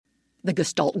The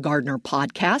Gestalt Gardener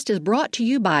podcast is brought to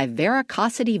you by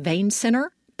Veracosity Vein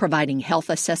Center, providing health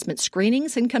assessment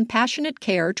screenings and compassionate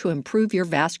care to improve your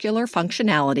vascular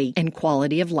functionality and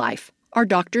quality of life. Our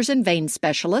doctors and vein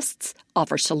specialists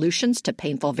offer solutions to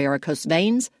painful varicose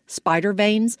veins, spider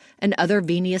veins, and other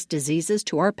venous diseases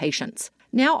to our patients.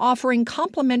 Now offering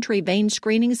complimentary vein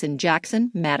screenings in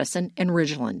Jackson, Madison, and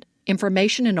Ridgeland.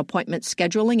 Information and appointment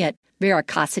scheduling at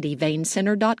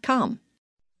veracosityveincenter.com.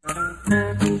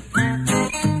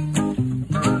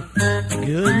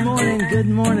 Good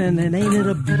morning, and ain't it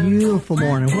a beautiful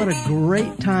morning? What a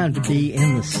great time to be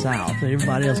in the South.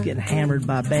 Everybody else getting hammered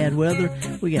by bad weather.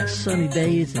 We got sunny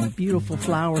days and beautiful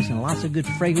flowers and lots of good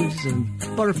fragrances and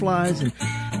butterflies, and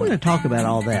we're going to talk about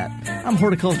all that. I'm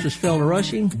horticulturist Felder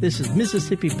Rushing. This is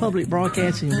Mississippi Public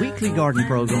Broadcasting weekly garden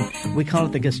program. We call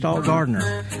it the Gestalt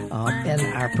Gardener. And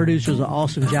our producers are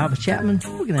awesome Java Chapman.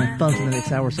 We're going to have fun for the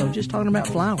next hour or so just talking about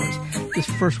flowers. This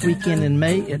first weekend in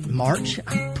March,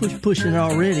 I'm pushing it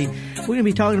already. We're going to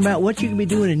be talking about what you can be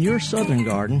doing in your southern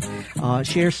garden.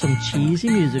 Share some cheesy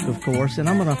music, of course, and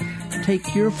I'm going to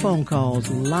take your phone calls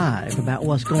live about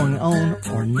what's going on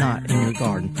or not in your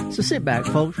garden. So sit back,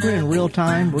 folks. We're in real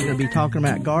time. We're going to be talking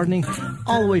about gardening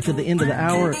all the way to the end of the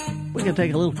hour. We're going to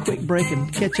take a little quick break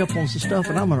and catch up on some stuff,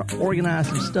 and I'm going to organize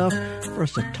some stuff for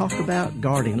us to talk about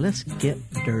gardening. Let's get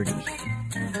dirty.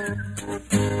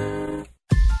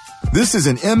 This is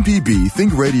an MPB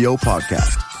Think Radio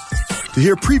podcast. To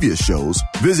hear previous shows,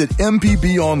 visit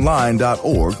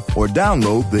mpbonline.org or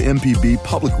download the MPB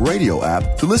Public Radio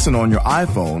app to listen on your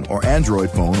iPhone or Android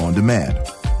phone on demand.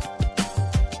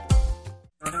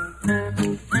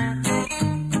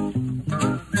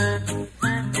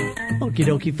 Okie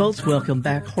dokie, folks. Welcome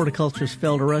back. Horticulturist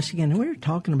Felder Rushing, and we're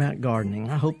talking about gardening.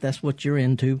 I hope that's what you're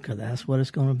into, because that's what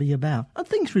it's going to be about.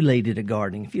 Things related to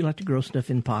gardening. If you like to grow stuff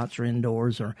in pots or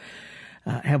indoors, or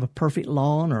have a perfect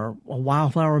lawn or a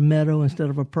wildflower meadow instead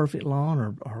of a perfect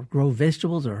lawn, or grow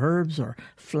vegetables or herbs or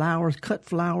flowers, cut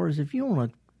flowers. If you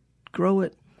want to grow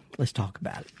it, let's talk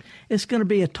about it. It's going to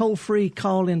be a toll-free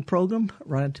call-in program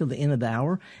right until the end of the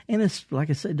hour. And it's, like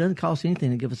I said, it doesn't cost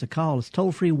anything to give us a call. It's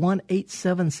toll-free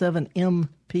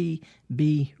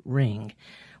 1-877-MPB-RING.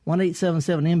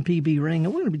 1-877-MPB-RING.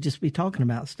 And we're going to just be talking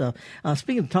about stuff.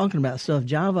 Speaking of talking about stuff,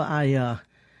 Java, I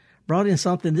brought in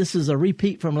something. This is a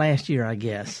repeat from last year, I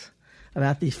guess,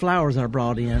 about these flowers I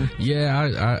brought in.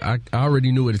 Yeah, I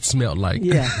already knew what it smelled like.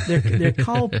 Yeah, they're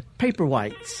called paper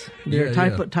whites. They're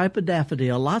a type of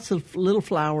daffodil. Lots of little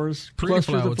flowers, pretty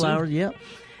clusters of flowers. Too. Yep,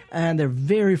 and they're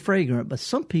very fragrant. But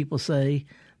some people say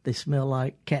they smell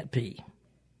like cat pee.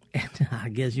 And I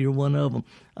guess you're one of them.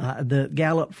 The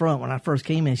gal up front, when I first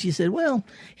came in, she said, "Well,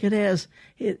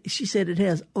 she said it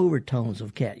has overtones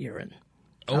of cat urine."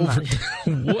 What?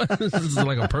 This is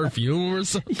like a perfume or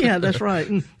something? Yeah, that's right.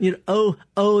 Eau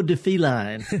de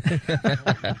feline.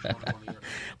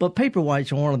 But paper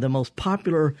whites are one of the most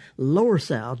popular lower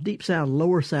south, deep south,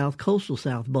 lower south, coastal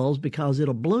south bulbs because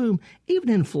it'll bloom even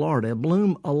in Florida. It'll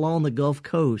bloom along the Gulf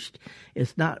Coast.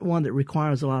 It's not one that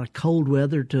requires a lot of cold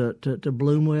weather to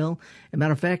bloom well. As a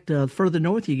matter of fact, further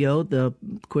north you go, the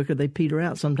quicker they peter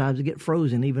out. Sometimes they get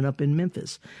frozen, even up in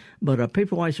Memphis. But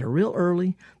paper whites are real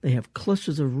early. They have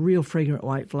clusters of real fragrant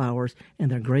white flowers, and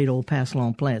they're great old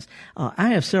pass-along plants. I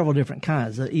have several different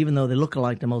kinds, even though they look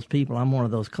alike to most people. I'm one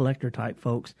of those collector-type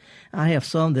folks. I have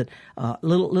some that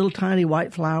little tiny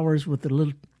white flowers with the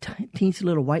little teensy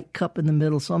little white cup in the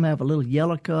middle. Some have a little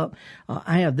yellow cup.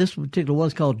 I have this particular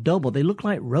one's called double. They look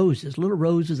like roses, little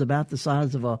roses about the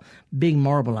size of a big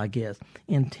marble, I guess.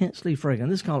 Intensely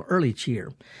fragrant. This is called early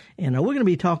cheer. And we're going to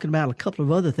be talking about a couple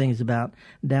of other things about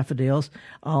daffodils,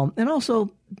 and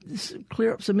also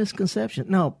clear up some misconceptions.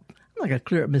 No, I'm not going to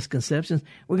clear up misconceptions.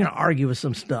 We're going to argue with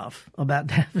some stuff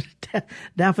about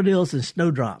daffodils and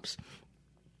snowdrops.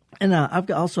 And I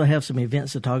also have some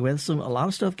events to talk about. A lot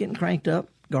of stuff getting cranked up,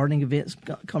 gardening events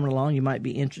coming along you might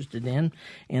be interested in.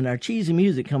 And our cheesy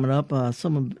music coming up,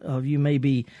 some of you may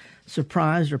be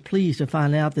surprised or pleased to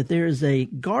find out that there is a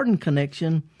garden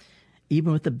connection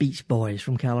even with the Beach Boys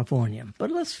from California.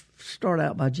 But let's start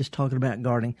out by just talking about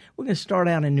gardening. We're going to start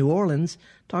out in New Orleans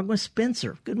talking with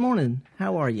Spencer. Good morning.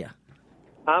 How are you?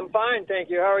 I'm fine, thank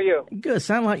you. How are you? Good.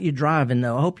 Sound like you're driving,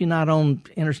 though. I hope you're not on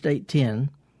Interstate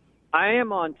 10. I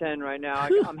am on 10 right now.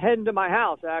 I'm heading to my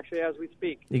house, actually, as we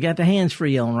speak. You got the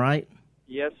hands-free on, right?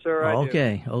 Yes, sir, I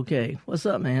do. Okay. What's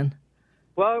up, man?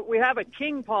 Well, we have a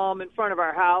king palm in front of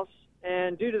our house,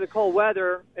 and due to the cold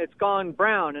weather, it's gone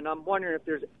brown, and I'm wondering if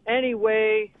there's any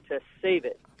way to save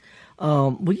it.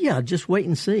 Well, yeah, just wait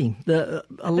and see.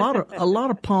 A lot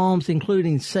of palms,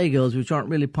 including sagos, which aren't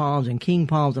really palms, and king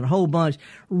palms, and a whole bunch,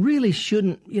 really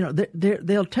shouldn't.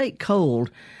 They'll take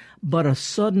cold, but a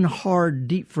sudden hard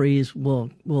deep freeze will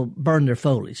burn their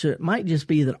foliage. So it might just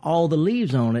be that all the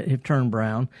leaves on it have turned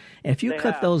brown. If you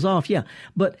cut those off, yeah.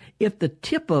 But if the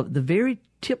very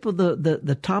tip of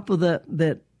the top of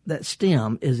that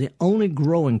stem is the only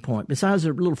growing point, besides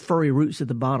the little furry roots at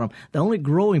the bottom, the only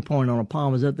growing point on a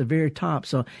palm is at the very top.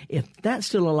 So if that's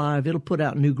still alive, it'll put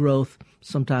out new growth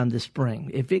sometime this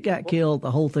spring. If it got killed,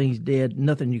 the whole thing's dead,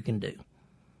 nothing you can do.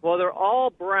 Well, they're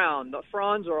all brown. The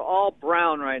fronds are all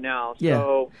brown right now.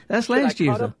 So that's last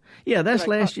year's. Yeah, that's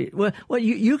last year. Well,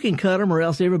 you can cut them, or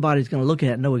else everybody's going to look at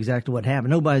it and know exactly what happened.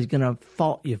 Nobody's going to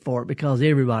fault you for it because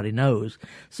everybody knows.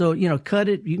 So, cut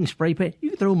it. You can spray paint. You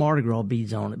can throw Mardi Gras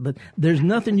beads on it, but there's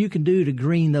nothing you can do to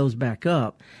green those back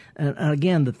up. And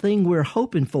again, the thing we're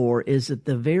hoping for is that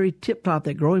the very tip top,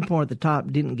 that growing point at the top,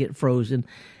 didn't get frozen.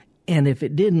 And if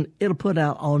it didn't, it'll put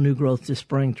out all new growth this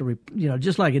spring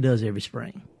just like it does every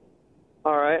spring.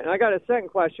 All right, and I got a second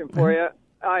question for you.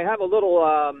 I have a little,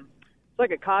 it's like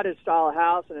a cottage-style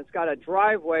house, and it's got a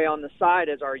driveway on the side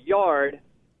as our yard.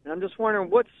 And I'm just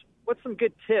wondering, what's some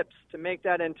good tips to make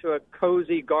that into a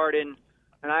cozy garden?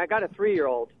 And I got a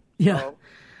 3-year-old. Yeah. So.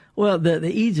 Well, the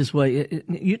easiest way,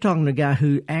 you're talking to a guy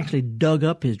who actually dug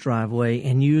up his driveway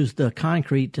and used the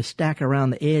concrete to stack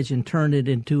around the edge and turned it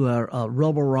into a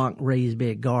rubble rock raised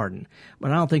bed garden.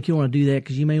 But I don't think you want to do that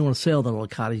because you may want to sell the little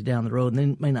cottage down the road and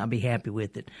then may not be happy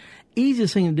with it.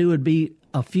 Easiest thing to do would be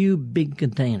a few big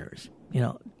containers,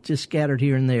 just scattered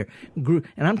here and there. And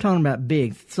I'm talking about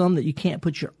big, some that you can't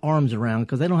put your arms around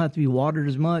because they don't have to be watered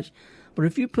as much. But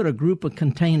if you put a group of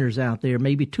containers out there,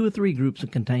 maybe 2 or 3 groups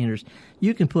of containers,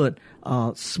 you can put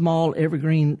small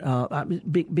evergreen,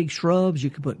 big shrubs. You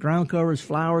can put ground covers,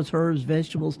 flowers, herbs,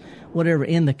 vegetables, whatever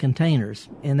in the containers.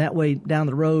 And that way, down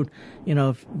the road,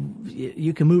 if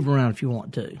you can move around if you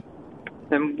want to.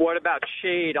 And what about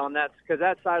shade on that? Because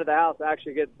that side of the house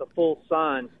actually gets the full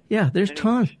sun. Yeah, there's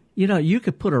tons. You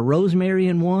could put a rosemary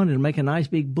in one and make a nice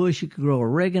big bush. You could grow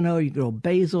oregano. You can grow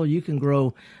basil. You can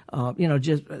grow,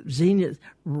 just zinnias,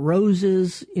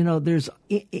 roses. There's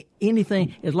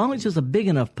anything, as long as it's a big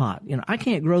enough pot. I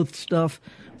can't grow stuff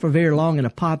for very long in a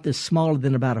pot that's smaller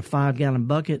than about a 5-gallon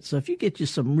bucket. So if you get you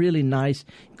some really nice,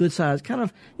 good size, kind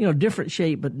of, different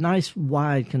shape, but nice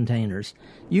wide containers,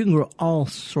 you can grow all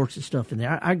sorts of stuff in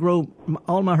there. I grow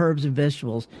all my herbs and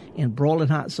vegetables in broiling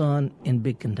hot sun in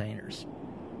big containers.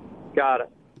 Got it.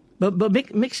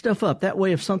 But mix stuff up. That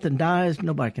way, if something dies,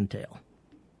 nobody can tell.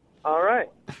 All right.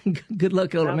 Good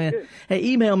luck on it, man. Good. Hey,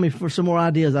 email me for some more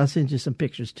ideas. I'll send you some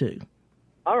pictures, too.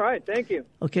 All right. Thank you.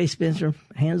 Okay, Spencer.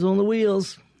 Hands on the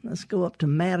wheels. Let's go up to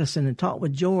Madison and talk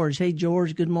with George. Hey,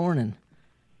 George, good morning.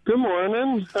 Good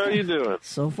morning. How are you doing?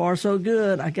 So far, so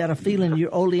good. I got a feeling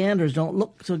your oleanders don't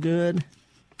look so good.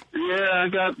 Yeah, I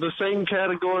got the same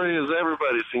category as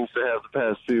everybody seems to have the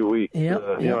past few weeks. Yep.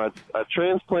 I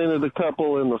transplanted a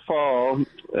couple in the fall,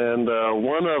 and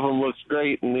one of them looks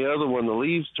great, and the other one, the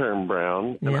leaves turned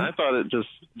brown. And I thought it just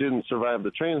didn't survive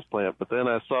the transplant, but then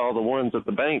I saw the ones at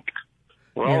the bank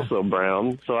were also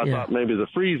brown, so I thought maybe the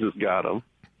freezes got them.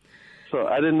 So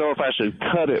I didn't know if I should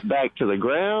cut it back to the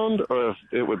ground or if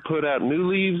it would put out new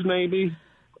leaves maybe.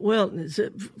 Well,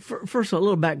 first of all, a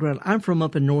little background. I'm from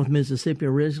up in North Mississippi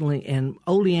originally, and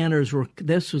oleanders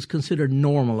this was considered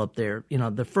normal up there.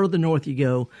 The further north you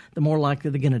go, the more likely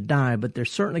they're going to die, but they're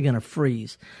certainly going to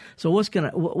freeze. So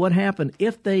what happened,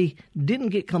 if they didn't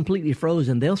get completely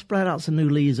frozen, they'll sprout out some new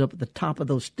leaves up at the top of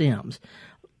those stems.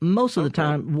 Most of the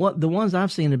time, the ones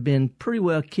I've seen have been pretty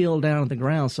well killed down at the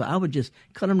ground, so I would just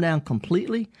cut them down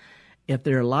completely. If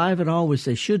they're alive at all, which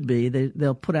they should be,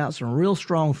 they'll put out some real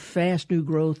strong, fast new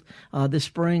growth this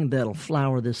spring that'll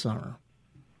flower this summer.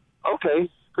 Okay,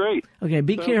 great. Okay,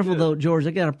 be careful though, George.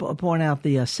 I got to point out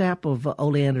the sap of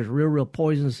oleander is real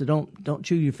poisonous. So don't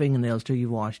chew your fingernails till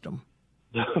you've washed them.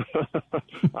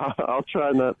 I'll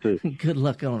try not to. Good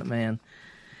luck on it, man.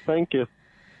 Thank you.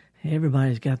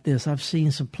 Everybody's got this. I've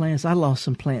seen some plants. I lost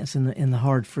some plants in the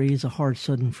hard freeze, a hard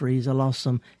sudden freeze. I lost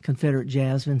some Confederate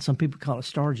jasmine. Some people call it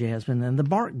star jasmine, and the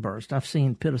bark burst. I've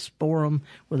seen pittosporum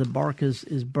where the bark is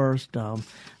burst.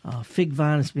 Fig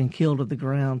vine has been killed to the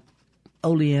ground.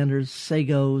 Oleanders,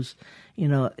 sagos.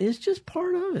 It's just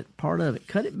part of it.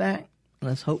 Cut it back.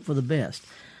 Let's hope for the best.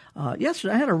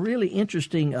 Yesterday, I had a really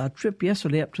interesting trip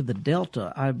yesterday up to the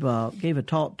Delta. I gave a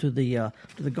talk to the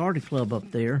Garden Club up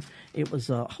there. It was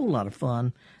a whole lot of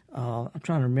fun. I'm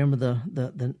trying to remember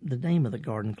the name of the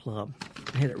Garden Club.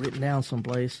 I had it written down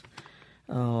someplace.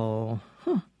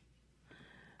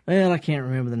 Well, I can't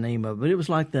remember the name of it, but it was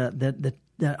like the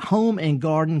Home and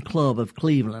Garden Club of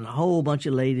Cleveland, a whole bunch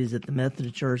of ladies at the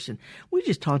Methodist Church, and we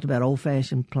just talked about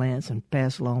old-fashioned plants and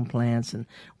pass-along plants and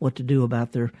what to do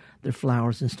about their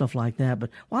flowers and stuff like that. But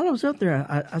while I was up there,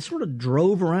 I sort of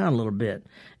drove around a little bit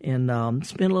and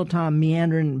spent a little time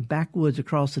meandering backwoods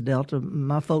across the Delta.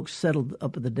 My folks settled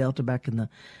up at the Delta back in the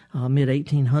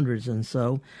mid-1800s, and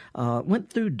so went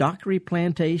through Dockery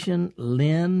Plantation,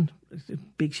 Lynn.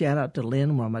 Big shout out to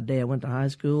Lynn, where my dad went to high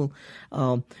school.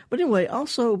 But anyway,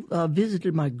 also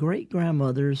visited my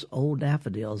great-grandmother's old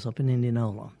daffodils up in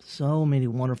Indianola. So many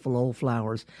wonderful old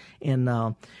flowers. And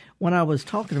when I was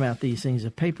talking about these things,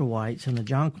 the paper whites and the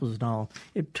jonquils and all,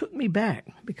 it took me back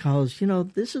because,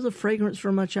 this is a fragrance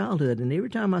from my childhood. And every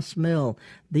time I smell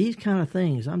these kind of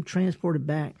things, I'm transported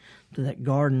back to that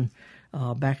garden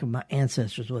back of my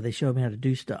ancestors where they showed me how to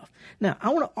do stuff. Now, I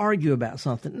want to argue about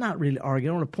something. Not really argue.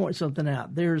 I want to point something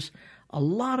out. There's a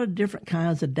lot of different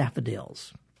kinds of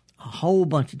daffodils, a whole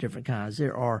bunch of different kinds.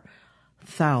 There are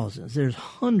thousands. There's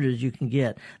hundreds you can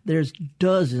get. There's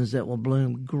dozens that will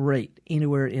bloom great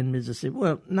anywhere in Mississippi.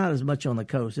 Well, not as much on the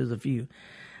coast. There's a few.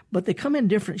 But they come in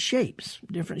different shapes.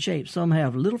 Some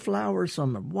have little flowers,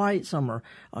 some are white, some are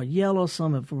yellow,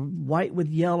 some are white with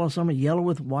yellow, some are yellow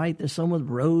with white. There's some with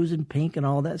rose and pink and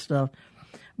all that stuff.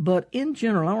 But in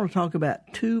general, I want to talk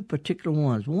about two particular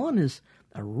ones. One is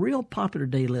a real popular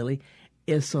daylily.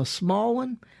 It's a small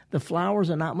one. The flowers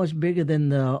are not much bigger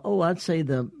than I'd say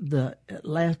the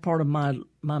last part of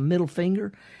my middle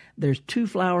finger. There's 2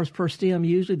 flowers per stem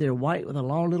usually. They're white with a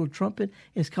long little trumpet.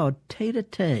 It's called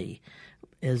tete-a-tete,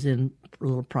 as in a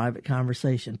little private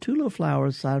conversation. 2 little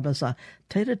flowers side by side.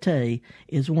 Tete-a-tete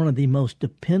is one of the most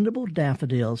dependable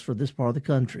daffodils for this part of the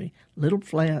country. Little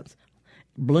plants,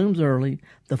 blooms early.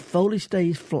 The foliage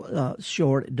stays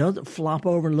short. It doesn't flop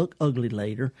over and look ugly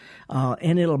later.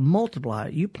 And it'll multiply.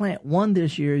 You plant 1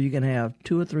 this year, you're going to have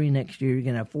 2 or 3 next year. You're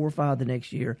going to have 4 or 5 the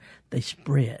next year. They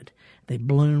spread. They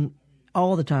bloom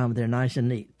all the time. They're nice and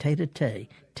neat.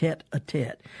 Tete-a-tete.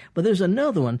 Tete-a-tete. But there's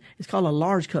another one. It's called a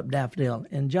large cup daffodil.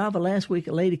 In Java last week,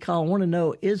 a lady called, wanted to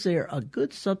know, is there a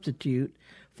good substitute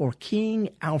for King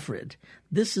Alfred?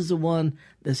 This is the one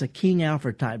that's a King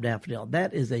Alfred type daffodil.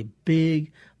 That is a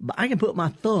big, I can put my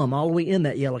thumb all the way in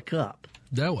that yellow cup.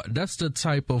 That's the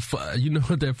type of, you know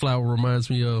what that flower reminds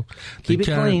me of? Keep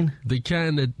it clean. The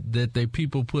kind that they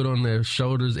people put on their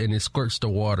shoulders and it squirts the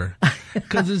water.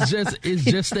 Because it's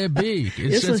just that big.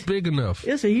 It's just big enough.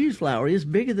 It's a huge flower. It's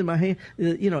bigger than my hand,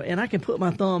 and I can put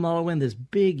my thumb all the way in this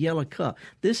big yellow cup.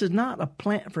 This is not a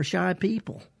plant for shy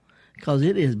people because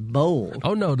it is bold.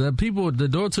 Oh, no, the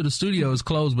door to the studio is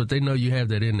closed, but they know you have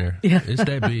that in there. Yeah. It's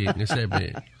that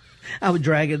big. I would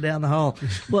drag it down the hall.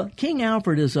 Well, King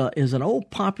Alfred is an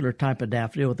old popular type of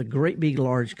daffodil with a great big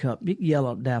large cup, big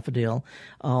yellow daffodil.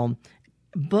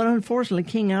 But unfortunately,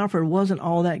 King Alfred wasn't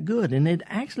all that good, and it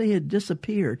actually had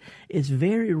disappeared. It's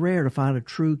very rare to find a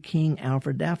true King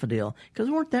Alfred daffodil because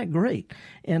they weren't that great.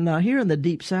 And here in the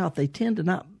Deep South, they tend to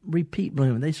not repeat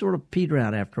blooming. They sort of peter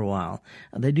out after a while.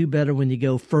 They do better when you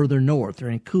go further north or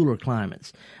in cooler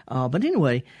climates. But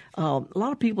anyway, a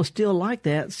lot of people still like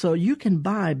that, so you can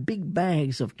buy big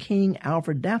bags of King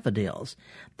Alfred daffodils.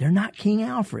 They're not King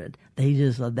Alfred. They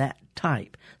just are that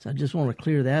type. So I just want to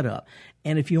clear that up.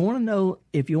 And if you want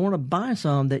to buy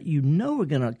some that you know are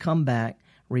going to come back,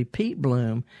 repeat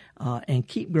bloom, and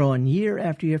keep growing year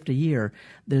after year after year,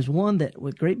 there's one that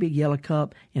with great big yellow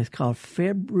cup, and it's called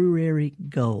February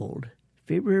Gold.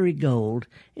 February Gold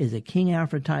is a King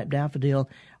Alfred type daffodil,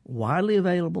 widely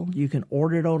available. You can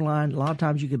order it online. A lot of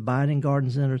times you can buy it in garden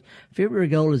centers. February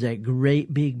Gold is a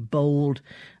great big bold,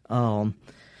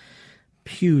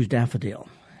 huge daffodil.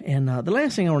 And the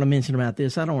last thing I want to mention about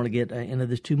this, I don't want to get into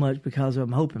this too much because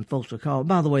I'm hoping folks will call.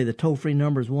 By the way, the toll-free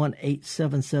number is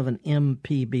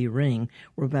 1-877-MPB-RING.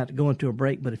 We're about to go into a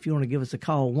break, but if you want to give us a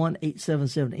call,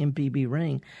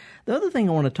 1-877-MPB-RING. The other thing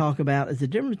I want to talk about is the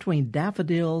difference between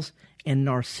daffodils and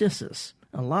narcissus.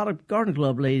 A lot of garden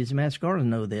club ladies in Master Garden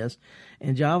know this.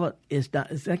 And Java, it's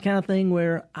that kind of thing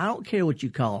where I don't care what you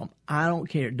call them. I don't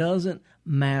care. It doesn't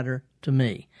matter to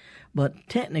me. But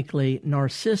technically,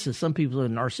 narcissus, some people say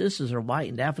narcissus are white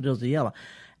and daffodils are yellow.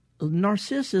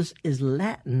 Narcissus is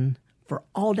Latin for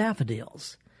all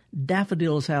daffodils.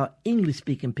 Daffodil is how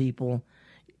English-speaking people,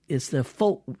 it's the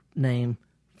folk name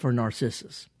for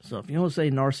narcissus. So if you want to say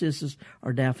narcissus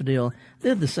or daffodil,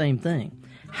 they're the same thing.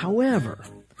 However,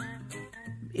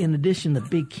 in addition to the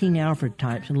big King Alfred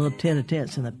types and little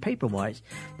tete-a-tetes and the paper whites,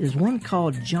 there's one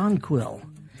called jonquil.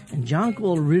 And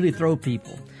jonquil really throw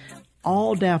people.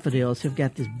 all daffodils have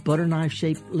got this butter knife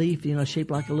shaped leaf, shaped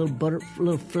like a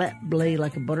little flat blade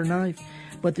like a butter knife.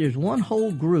 But there's one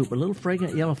whole group of little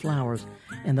fragrant yellow flowers,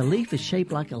 and the leaf is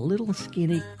shaped like a little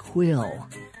skinny quill.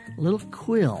 Little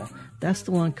quill. That's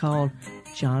the one called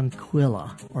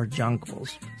jonquilla or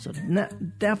jonquils. So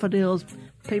daffodils,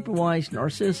 paperwhites,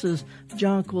 narcissus,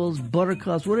 jonquils,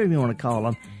 buttercups, whatever you want to call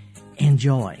them,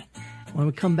 enjoy. When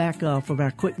we come back from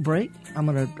our quick break, I'm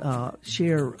going to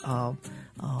share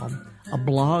a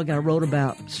blog I wrote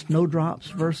about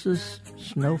snowdrops versus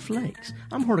snowflakes.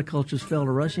 I'm horticulturist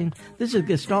Felder Rushing. This is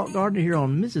Gestalt Gardener here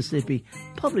on Mississippi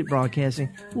Public Broadcasting.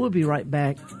 We'll be right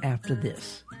back after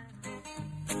this.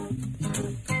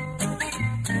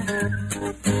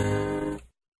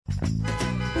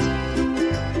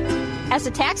 As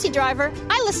a taxi driver,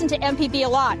 I listen to MPB a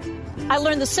lot. I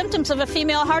learned the symptoms of a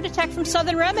female heart attack from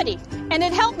Southern Remedy, and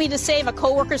it helped me to save a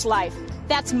coworker's life.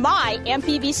 That's my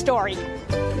MPB story.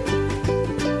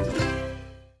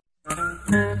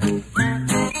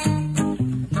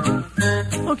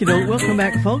 Okay, welcome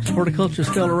back, folks.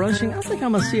 Horticulturist Felder Rushing. I think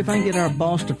I'm going to see if I can get our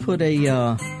boss to put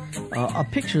a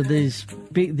picture of these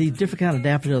different kind of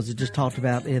daffodils we just talked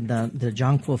about in the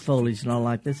jonquil foliage and all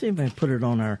like that. See if I can put it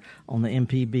on the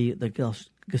MPB, the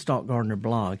Gestalt Gardener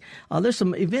blog. There's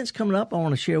some events coming up I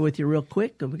want to share with you real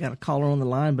quick. We got a caller on the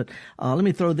line, but let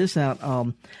me throw this out.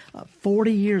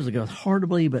 40 years ago, it's hard to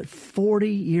believe, but 40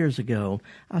 years ago,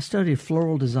 I studied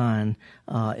floral design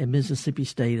at Mississippi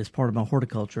State as part of my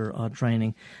horticulture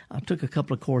training. I took a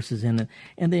couple of courses in it,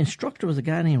 and the instructor was a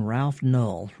guy named Ralph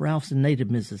Null. Ralph's a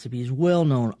native Mississippi. He's well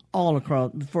known all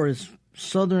across for his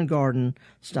Southern garden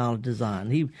style of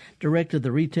design. He directed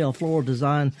the retail floral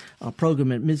design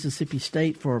program at Mississippi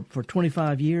State for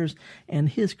 25 years, and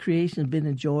his creation has been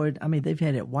enjoyed. I mean, they've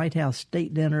had at White House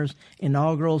state dinners,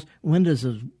 inaugurals, windows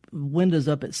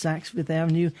up at Saks Fifth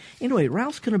Avenue. Anyway,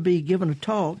 Ralph's going to be giving a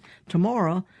talk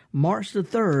tomorrow, March the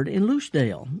 3rd, in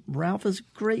Lucedale. Ralph is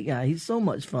a great guy. He's so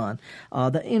much fun.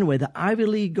 The Ivy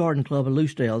League Garden Club of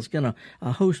Lucedale is going to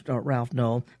host Ralph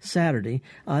Null Saturday.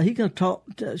 He's going to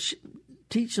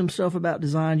teach some stuff about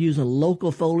design using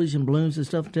local foliage and blooms and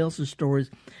stuff, tell some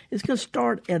stories. It's going to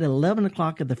start at 11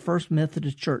 o'clock at the First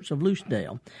Methodist Church of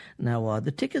Lucedale. Now,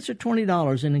 the tickets are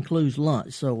 $20 and includes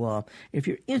lunch. So if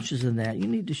you're interested in that, you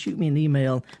need to shoot me an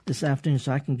email this afternoon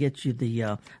so I can get you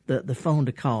the phone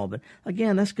to call. But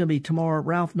again, that's going to be tomorrow.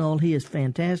 Ralph Null, he is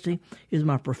fantastic. He was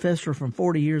my professor from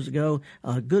 40 years ago,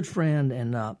 a good friend,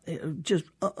 and just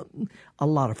a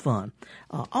lot of fun.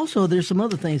 Also, there's some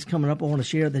other things coming up I want to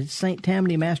share. The St.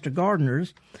 Tammany Master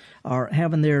Gardeners are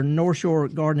having their North Shore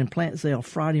Garden and Plant Sale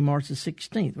Friday, March the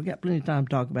 16th. We've got plenty of time to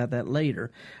talk about that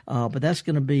later. But that's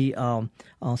going to be the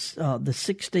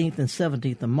 16th and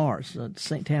 17th of March.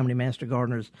 St. Tammany Master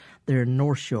Gardeners, they're in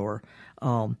North Shore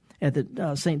at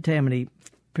the St. Tammany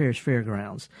Parish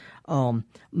Fairgrounds.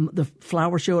 The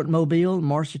flower show at Mobile,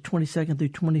 March the 22nd through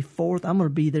 24th. I'm going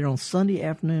to be there on Sunday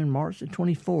afternoon, March the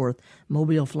 24th.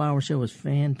 Mobile Flower Show is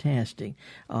fantastic.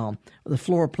 The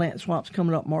floral plant swap's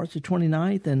coming up March the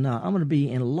 29th, and I'm going to be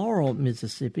in Laurel,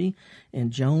 Mississippi,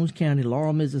 in Jones County,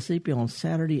 Laurel, Mississippi, on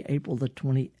Saturday, April the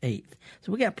 28th.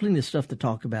 So we got plenty of stuff to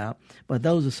talk about, but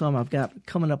those are some I've got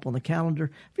coming up on the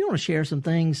calendar. If you want to share some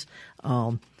things,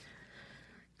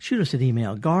 shoot us an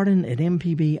email,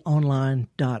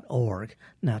 garden@mpbonline.org.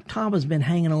 Now, Tom has been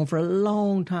hanging on for a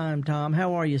long time. Tom,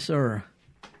 how are you, sir?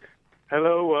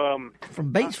 Hello.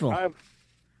 From Batesville.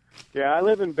 I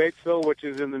live in Batesville, which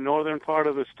is in the northern part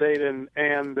of the state, and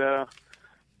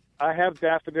I have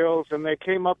daffodils, and they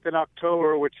came up in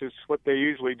October, which is what they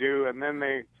usually do, and then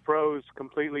they froze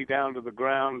completely down to the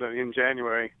ground in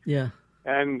January. Yeah.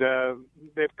 And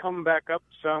they've come back up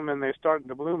some, and they're starting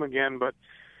to bloom again,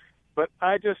 But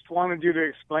I just wanted you to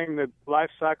explain the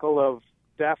life cycle of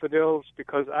daffodils,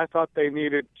 because I thought they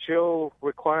needed chill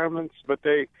requirements, but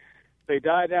they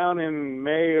die down in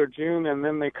May or June, and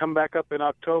then they come back up in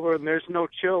October, and there's no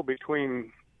chill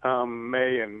between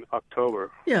May and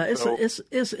October. Yeah, it's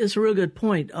a real good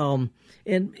point.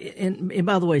 And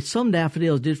by the way, some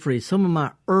daffodils did freeze. Some of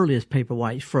my earliest paper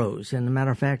whites froze. And as a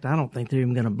matter of fact, I don't think they're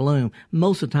even going to bloom.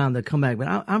 Most of the time they'll come back.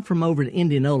 But I'm from over in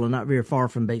Indianola, not very far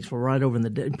from Batesville, right over you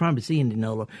can probably see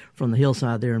Indianola from the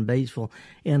hillside there in Batesville.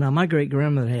 And my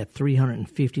great-grandmother had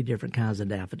 350 different kinds of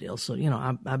daffodils. So,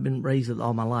 I've been raised with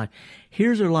all my life.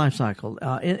 Here's their life cycle.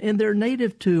 And they're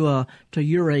native to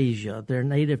Eurasia. They're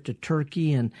native to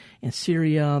Turkey and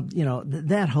Syria,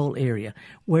 that whole area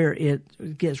where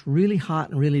it gets really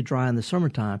hot and really dry in the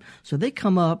summertime. So they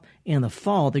come up in the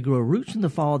fall. They grow roots in the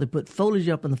fall. They put foliage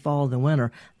up in the fall and the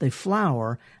winter. They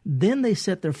flower. Then they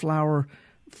set their flower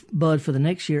bud for the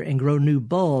next year and grow new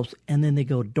bulbs, and then they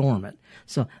go dormant.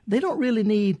 So they don't really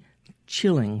need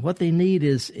chilling. What they need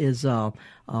is they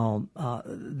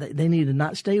need to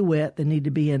not stay wet. They need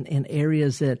to be in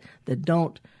areas that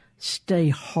don't stay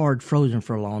hard frozen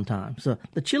for a long time. So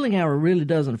the chilling hour really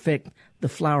doesn't affect the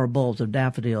flower bulbs of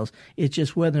daffodils. It's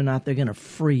just whether or not they're going to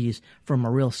freeze from a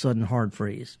real sudden hard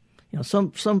freeze.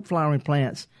 Some flowering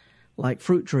plants, like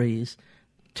fruit trees,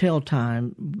 tell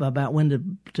time about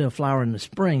when to flower in the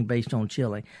spring based on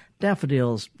chilling.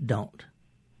 Daffodils don't.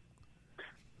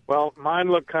 Well, mine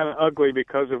look kind of ugly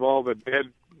because of all the dead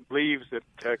leaves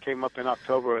that came up in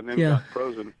October and then got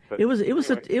frozen. But it was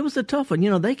a tough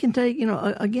one. They can take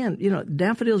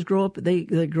daffodils grow up. They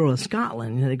grow in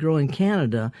Scotland. They grow in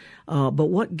Canada. But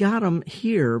what got them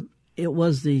here? It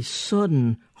was the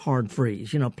sudden hard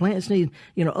freeze. Plants need,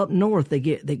 up north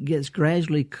it gets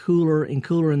gradually cooler and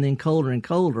cooler and then colder and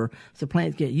colder. So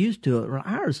plants get used to it.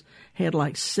 Ours had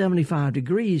like 75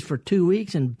 degrees for 2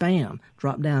 weeks and bam,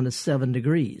 dropped down to 7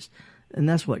 degrees. And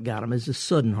that's what got them, is the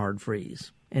sudden hard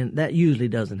freeze. And that usually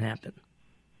doesn't happen.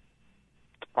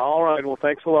 All right. Well,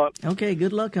 thanks a lot. Okay.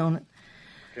 Good luck on it.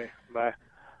 Okay. Bye.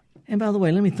 And by the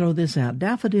way, let me throw this out.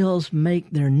 Daffodils make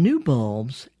their new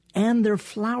bulbs and their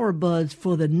flower buds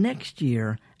for the next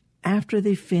year after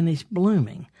they finish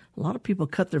blooming. A lot of people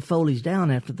cut their foliage down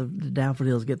after the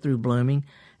daffodils get through blooming,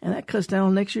 and that cuts down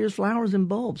on next year's flowers and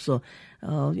bulbs. So,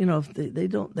 if they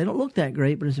don't look that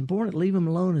great, but it's important to leave them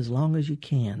alone as long as you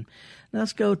can. Now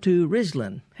let's go to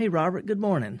Ridgeland. Hey, Robert. Good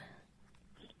morning.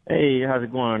 Hey, how's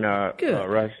it going, Good.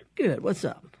 Russ? Good. What's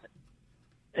up?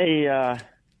 Hey,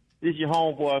 this is your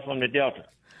homeboy from the Delta.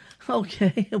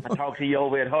 Okay. I talked to you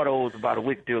over at Hutto's about a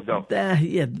week or two ago.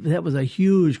 That was a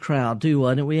huge crowd, too,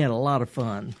 wasn't it? We had a lot of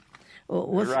fun.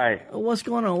 Right. What's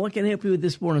going on? What can I help you with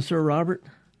this morning, Sir Robert?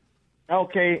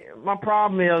 Okay. My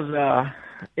problem is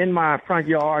in my front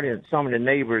yard and some of the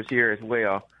neighbors here as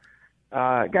well.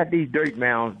 Got these dirt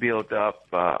mounds built up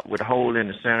with a hole in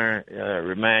the center.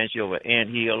 Reminds you of an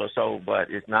anthill or so,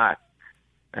 but it's not.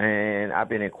 And I've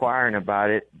been inquiring about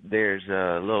it. There's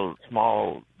a little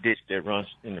small ditch that runs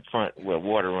in the front where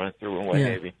water runs through and what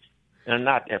have you. And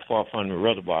not that far from the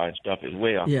reservoir and stuff as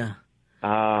well. Yeah.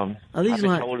 I've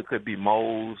been told it could be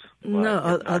moles.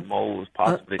 Not moles,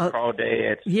 possibly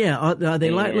crawdads. Yeah. Are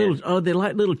they like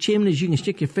little chimneys you can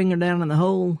stick your finger down in the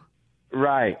hole?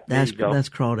 Right. That's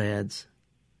crawdads.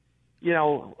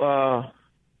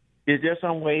 Is there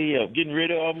some way of getting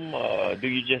rid of them? Do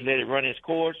you just let it run its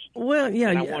course? Well, yeah.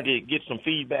 And I wanted to get some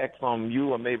feedback from you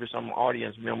or maybe some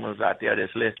audience members out there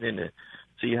that's listening to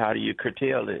see how do you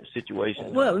curtail the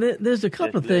situation. Well, there's a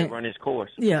couple of things. Run its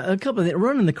course. Yeah, a couple of things.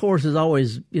 Running the course is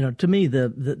always, to me, the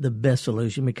best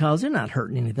solution because they're not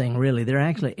hurting anything really. They're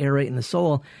actually aerating the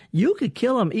soil. You could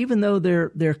kill them even though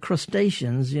they're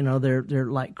crustaceans. They're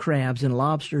like crabs and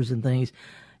lobsters and things.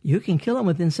 You can kill them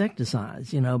with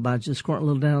insecticides, by just squirting a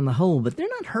little down the hole, but they're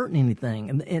not hurting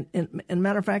anything. And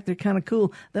matter of fact, they're kind of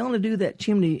cool. They only do that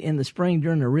chimney in the spring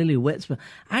during the really wet spell.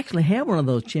 I actually have one of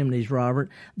those chimneys, Robert,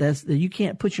 that you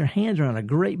can't put your hands around, a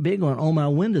great big one on my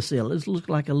windowsill. It looks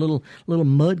like a little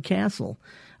mud castle.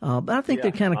 But I think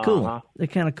they're kind of cool. Uh-huh. They're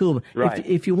kind of cool. But right.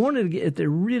 if you wanted to get, if they're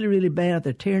really, really bad, if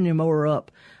they're tearing your mower up,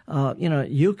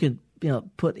 you could,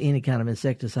 put any kind of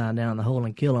insecticide down the hole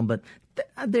and kill them. But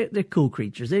they're cool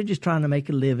creatures. They're just trying to make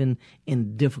a living in a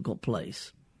difficult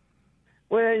place.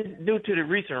 Well, due to the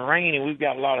recent rain, and we've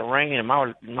got a lot of rain, and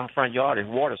my front yard is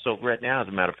water soaked right now, as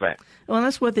a matter of fact. Well,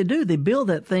 that's what they do. They build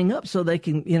that thing up so they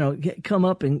can, come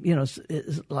up and,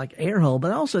 it's like air hole.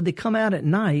 But also they come out at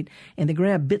night and they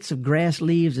grab bits of grass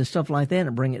leaves and stuff like that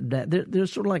and bring it back. They're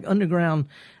sort of like underground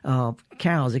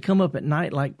cows. They come up at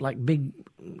night like big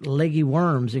leggy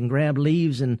worms and grab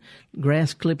leaves and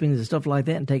grass clippings and stuff like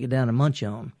that and take it down and munch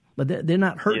on. But they're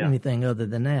not hurting anything other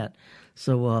than that.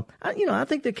 So, I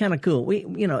think they're kind of cool.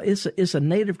 It's a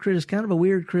native critter. It's kind of a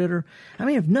weird critter. I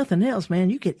mean, if nothing else, man,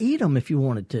 you could eat them if you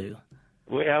wanted to.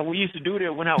 Well, we used to do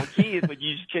that when I was kids, but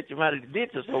you used to catch them out of the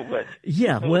ditch or so. But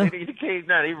yeah, so well,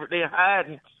 they're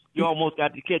hiding. You almost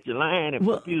got to catch a lion and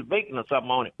put a bacon or something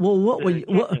on it. Well, what would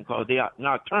because they are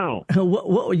nocturnal.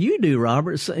 What would you do,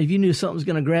 Robert? So if you knew something's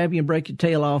going to grab you and break your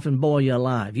tail off and boil you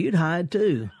alive, you'd hide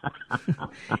too.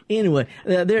 Anyway,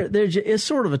 it's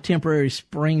sort of a temporary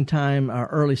springtime or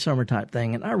early summer type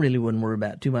thing, and I really wouldn't worry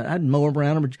about it too much. I'd mow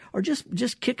around them or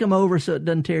just kick them over so it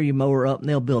doesn't tear your mower up, and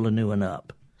they'll build a new one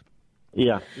up.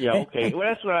 Yeah, okay. Well,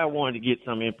 that's what I wanted to get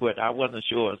some input. I wasn't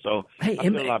sure, so I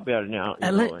feel a lot better now.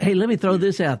 Let me throw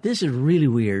this out. This is really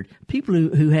weird. People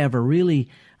who have a really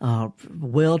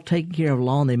well taken care of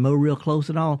lawn, they mow real close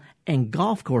and all, and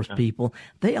golf course people,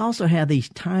 they also have these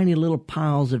tiny little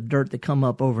piles of dirt that come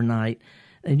up overnight.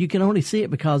 And you can only see it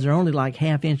because they're only like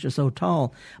half inch or so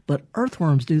tall. But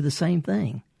earthworms do the same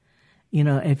thing. You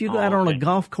know, if you go out on a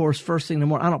golf course first thing in the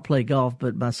morning, I don't play golf,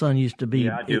 but my son used to be.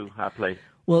 Yeah, I do. I play.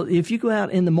 Well, if you go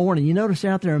out in the morning, you notice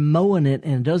they're out there mowing it,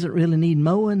 and it doesn't really need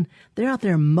mowing. They're out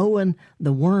there mowing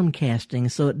the worm casting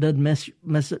so it doesn't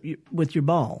mess up with your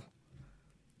ball.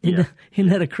 Yeah. Isn't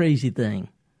that a crazy thing?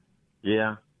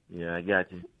 Yeah, I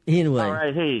got you. Anyway. All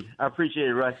right, hey, I appreciate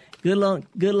it, Russ. Good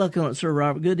luck on it, Sir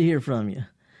Robert. Good to hear from you.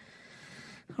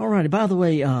 All righty. By the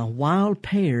way, wild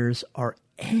pears are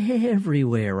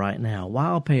everywhere right now.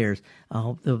 Wild pears.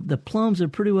 The plums are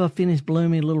pretty well finished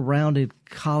blooming, little rounded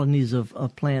colonies of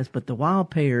plants, but the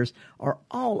wild pears are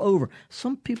all over.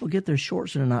 Some people get their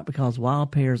shorts in or not because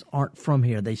wild pears aren't from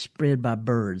here. They spread by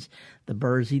birds. The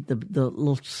birds eat the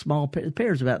little small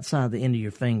pears about the size of the end of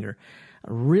your finger.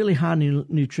 Really high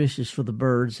nutritious for the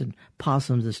birds and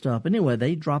possums and stuff. Anyway,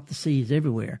 they drop the seeds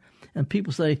everywhere. And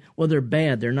people say, well, they're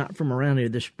bad. They're not from around here.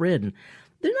 They're spreading.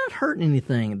 They're not hurting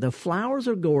anything. The flowers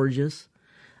are gorgeous.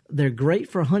 They're great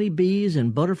for honeybees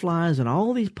and butterflies and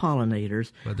all these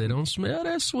pollinators. But they don't smell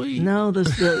that sweet. No,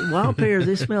 the wild pears,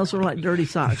 they smell sort of like dirty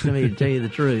socks to me, to tell you the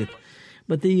truth.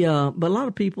 But a lot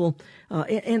of people,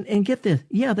 and get this,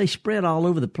 yeah, they spread all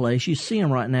over the place. You see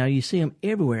them right now. You see them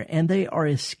everywhere, and they are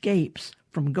escapes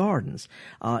from gardens.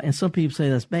 And some people say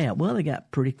that's bad. Well, they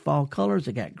got pretty fall colors.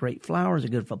 They got great flowers. They're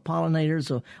good for pollinators.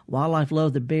 So wildlife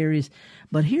loves the berries.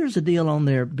 But here's the deal on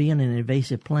their being an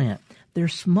invasive plant. They're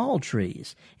small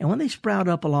trees. And when they sprout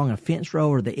up along a fence row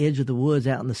or the edge of the woods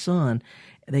out in the sun,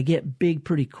 they get big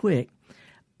pretty quick.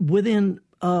 Within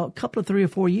a couple of 3 or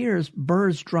 4 years,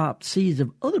 birds drop seeds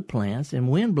of other plants and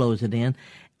wind blows it in.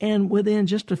 And within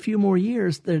just a few more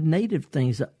years, the native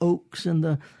things, the oaks and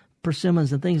the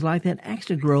persimmons and things like that,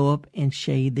 actually grow up and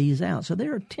shade these out. So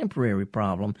they're a temporary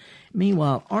problem.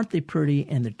 Meanwhile, aren't they pretty?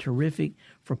 And they're terrific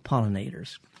for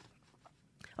pollinators.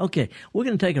 Okay, we're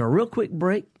going to take a real quick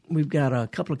break. We've got a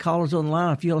couple of callers on the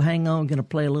line. If you'll hang on, I'm going to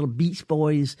play a little Beach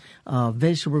Boys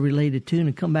vegetable-related tune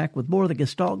and come back with more of the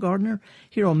Gestalt Gardener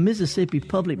here on Mississippi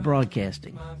Public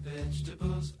Broadcasting. My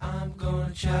vegetables, I'm going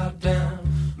to chow down.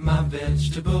 My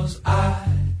vegetables, I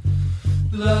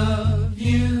love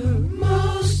you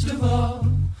most of all.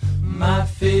 My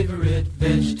favorite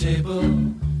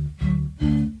vegetable.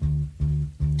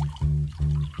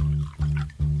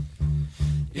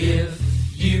 If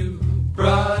you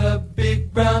brought a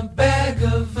big brown bag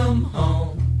of them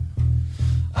home,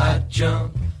 I'd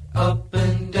jump up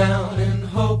and down and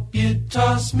hope you'd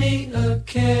toss me a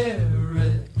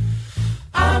carrot.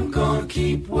 I'm gonna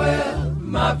keep well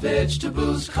my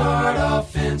vegetables, cart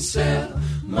off and sell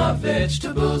my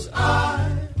vegetables.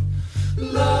 I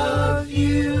love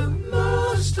you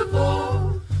most of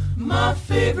all, my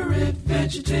favorite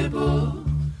vegetable.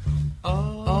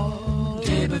 Oh,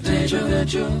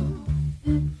 vegetable.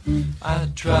 I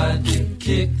tried to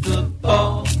kick the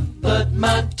ball, but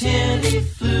my tenny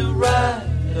flew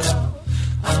right off.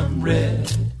 I'm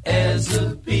red as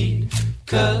a beet,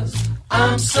 'cause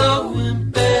I'm so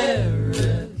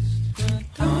embarrassed.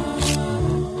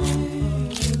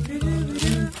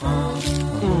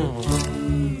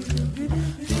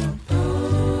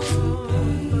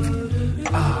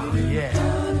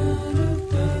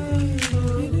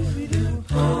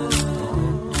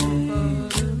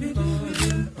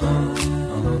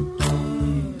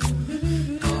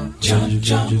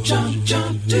 Jump, jump,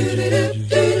 jump,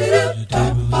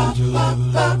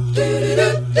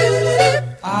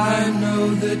 I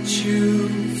know that you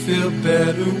feel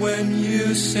better when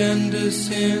you send us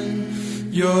in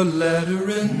your letter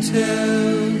and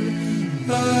tell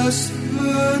us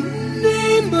the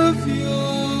name of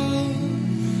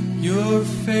your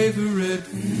favorite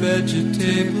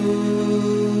vegetable.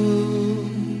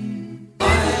 I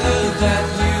know that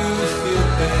you feel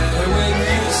better when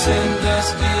you send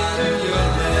us in your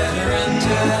letter and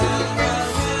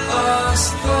tell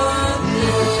us the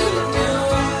name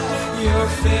of your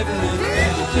favorite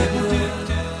vegetable.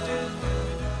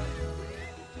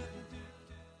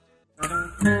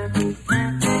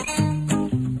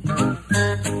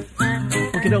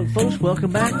 Okay, folks,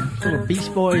 welcome back. Little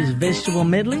Beach Boys vegetable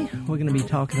medley. We're going to be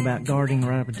talking about gardening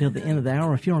right up until the end of the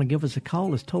hour. If you want to give us a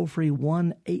call, it's toll free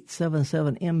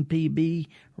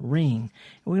 1-877-MPB-RING.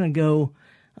 We're going to go.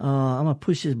 I'm going to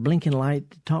push this blinking light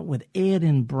to talk with Ed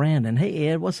and Brandon. Hey,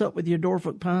 Ed, what's up with your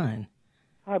Norfolk pine?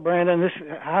 Hi, Brandon.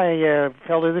 Hi,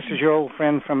 Felder. This is your old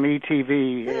friend from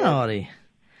ETV. Howdy.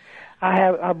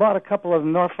 I bought a couple of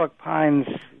Norfolk pines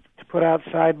to put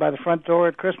outside by the front door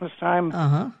at Christmas time.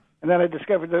 Uh-huh. And then I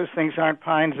discovered those things aren't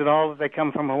pines at all. They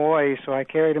come from Hawaii, so I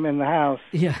carried them in the house.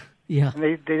 Yeah. And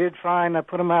they did fine. I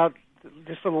put them out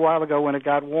just a little while ago when it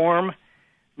got warm.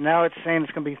 Now it's saying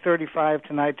it's going to be 35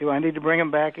 tonight. Do I need to bring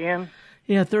them back in?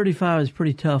 Yeah, 35 is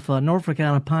pretty tough. Norfolk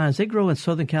Island pines, they grow in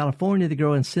Southern California. They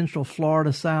grow in Central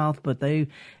Florida, South, but they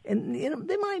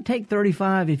might take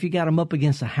 35 if you got them up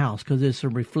against a house because there's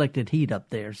some reflected heat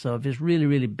up there. So if it's really,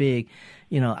 really big,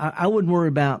 I wouldn't worry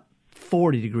about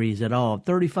 40 degrees at all.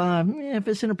 35, if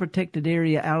it's in a protected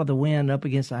area out of the wind up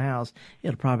against a house,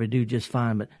 it'll probably do just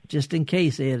fine. But just in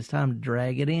case, Ed, it's time to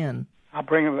drag it in. I'll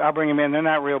bring them in. They're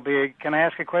not real big. Can I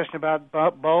ask a question about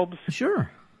bulbs? Sure.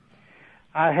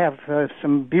 I have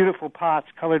some beautiful pots,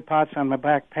 colored pots on my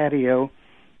back patio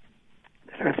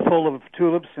that are full of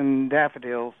tulips and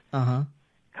daffodils. Uh-huh.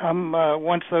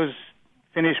 Once those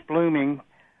finish blooming,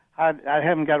 I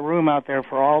haven't got room out there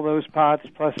for all those pots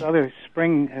plus other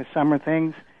spring, summer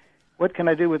things. What can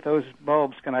I do with those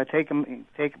bulbs? Can I take them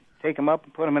up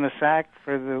and put them in a sack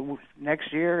for the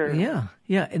next year? Or? Yeah.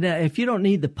 Now, if you don't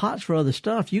need the pots for other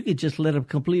stuff, you could just let them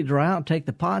completely dry out, take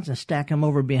the pots and stack them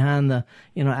over behind the,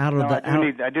 out of the.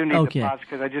 I do need the pots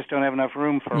because I just don't have enough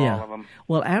room for all of them.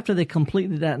 Well, after they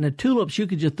completely that, and the tulips, you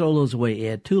could just throw those away,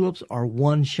 Ed. Tulips are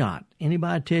one shot.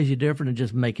 Anybody tells you different and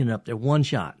just making it up. They're one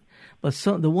shot. But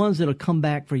the ones that'll come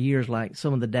back for years, like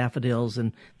some of the daffodils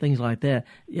and things like that,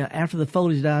 after the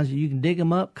foliage dies, you can dig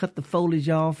them up, cut the foliage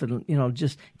off, and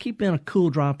just keep in a cool,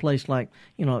 dry place like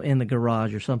in the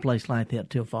garage or someplace like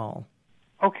that till fall.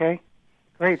 Okay,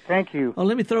 great, thank you. Oh,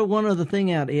 let me throw one other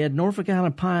thing out, Ed. Norfolk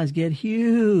Island pines get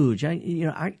huge.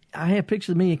 I have pictures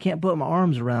of me. You can't put my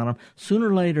arms around them. Sooner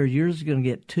or later, yours is going to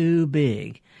get too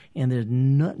big. And there's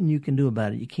nothing you can do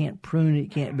about it. You can't prune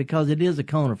it, because it is a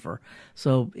conifer.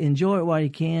 So enjoy it while you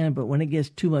can, but when it gets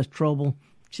too much trouble,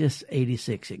 just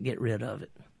 86 it. Get rid of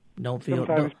it.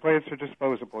 Sometimes plants are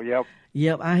disposable. Yep.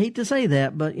 Yep. I hate to say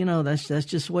that, but that's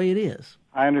just the way it is.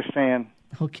 I understand.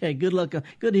 Okay. Good luck.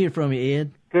 Good to hear from you,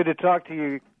 Ed. Good to talk to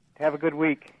you. Have a good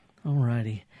week. All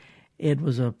righty. Ed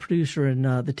was a producer in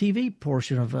the TV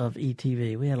portion of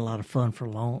ETV. We had a lot of fun for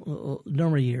a long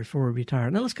number of years before we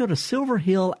retired. Now let's go to Silver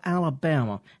Hill,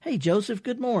 Alabama. Hey, Joseph,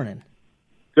 good morning.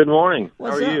 Good morning.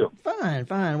 What's How are up? you?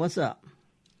 Fine. What's up?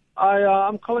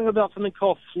 I'm calling about something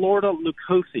called Florida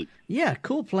leucothe. Yeah,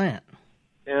 cool plant.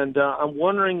 And I'm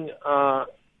wondering,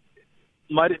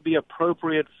 might it be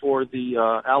appropriate for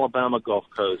the Alabama Gulf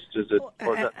Coast? Or is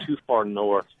that too far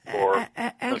north for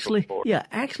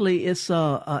actually, it's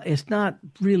not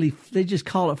really. They just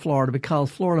call it Florida because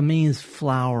Florida means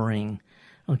flowering.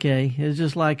 Okay, it's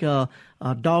just like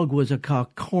dogwoods are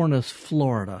called Cornus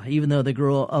Florida, even though they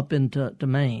grow up into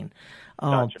Maine.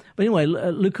 Gotcha. But anyway,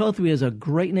 leucothe is a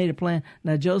great native plant.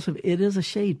 Now, Joseph, it is a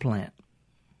shade plant.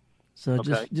 So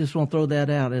just want to throw that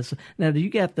out. Now, do you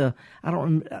got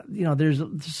there's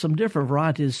some different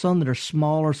varieties, some that are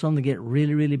smaller, some that get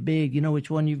really, really big. You know which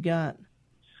one you've got?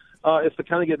 It's the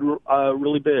kind that get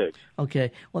really big.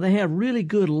 Okay. Well, they have really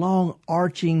good long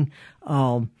arching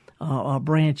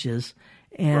branches.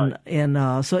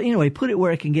 And so anyway, put it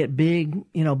where it can get big,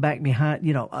 back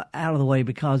behind, out of the way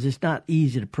because it's not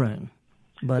easy to prune.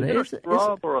 But is it a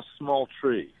shrub or a small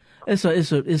tree? It's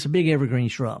a big evergreen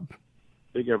shrub.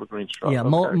 Big evergreen shrub. Yeah,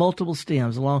 okay. Multiple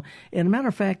stems along. And a matter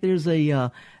of fact, there's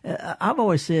I've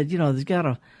always said,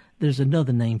 there's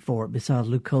another name for it besides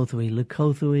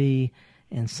leucothe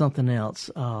and something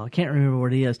else. I can't remember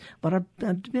what it is. But I've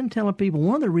been telling people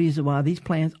one of the reasons why these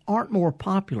plants aren't more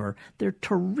popular, they're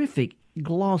terrific,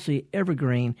 glossy,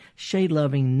 evergreen,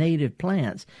 shade-loving native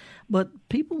plants. But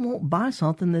people won't buy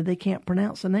something that they can't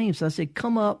pronounce the name. So I said,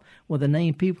 come up with a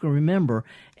name people can remember.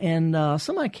 And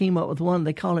somebody came up with one.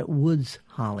 They call it woods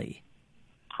holly.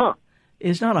 Huh.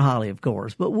 It's not a holly, of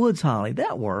course, but woods holly.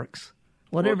 That works.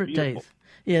 Whatever it takes.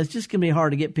 Yeah, it's just going to be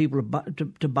hard to get people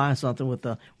to buy something with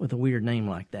a weird name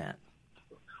like that.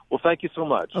 Well, thank you so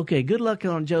much. Okay, good luck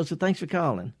on it, Joseph. Thanks for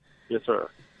calling. Yes, sir.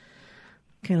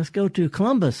 Okay, let's go to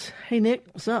Columbus. Hey, Nick,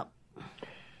 what's up?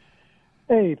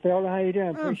 Hey, fella, how you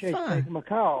doing? Appreciate fine. you taking my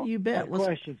call. You bet. I have a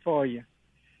question for you.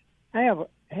 I have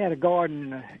had a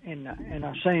garden in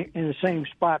the same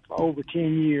spot for over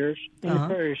 10 years in the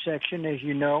prairie section, as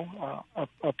you know,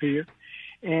 up here,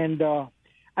 and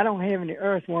I don't have any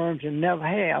earthworms and never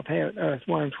have had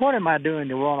earthworms. What am I doing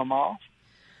to run them off?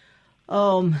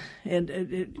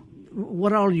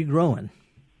 What all are you growing?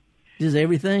 Is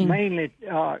everything? Mainly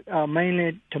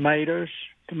tomatoes,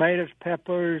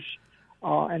 peppers,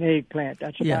 and eggplant.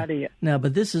 That's about it. Now,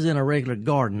 but this is in a regular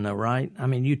garden, though, right? I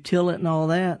mean, you till it and all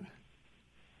that?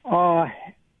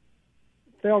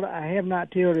 Phil, I have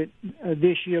not tilled it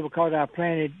this year because I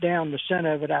planted down the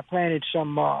center of it. I planted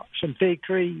some fig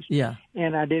trees. Yeah.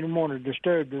 And I didn't want to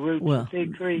disturb the roots of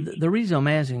fig trees. The reason I'm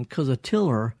asking, because a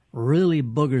tiller really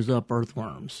boogers up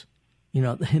earthworms. You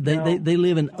know, they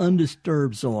live in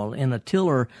undisturbed soil, and a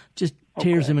tiller just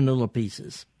tears them into little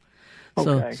pieces.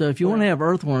 So if you want to have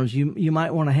earthworms, you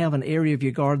might want to have an area of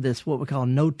your garden that's what we call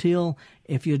no-till.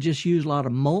 If you just use a lot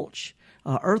of mulch,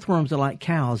 earthworms are like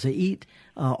cows. They eat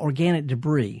organic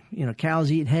debris. You know,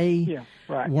 cows eat hay. Yeah,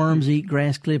 right. Worms eat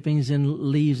grass clippings and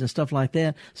leaves and stuff like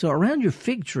that. So around your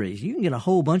fig trees, you can get a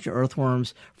whole bunch of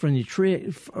earthworms from your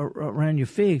tree around your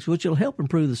figs, which will help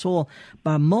improve the soil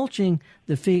by mulching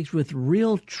the figs with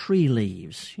real tree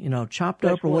leaves. You know, chopped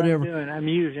up or whatever. I'm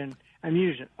using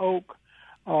oak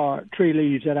tree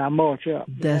leaves that I mulch up.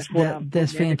 That's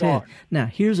fantastic. Now,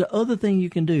 here's the other thing you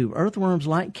can do. Earthworms,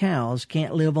 like cows,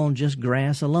 can't live on just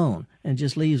grass alone and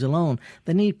just leaves alone.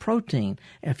 They need protein.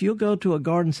 If you'll go to a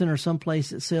garden center someplace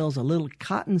that sells a little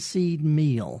cottonseed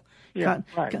meal, sure.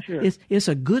 It's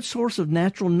a good source of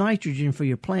natural nitrogen for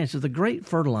your plants. It's a great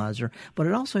fertilizer, but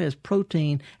it also has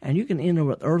protein, and you can end up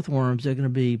with earthworms that are going to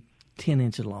be 10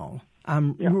 inches long.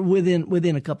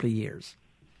 Within a couple of years.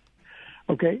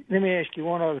 Okay, let me ask you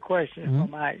one other question, if I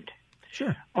might.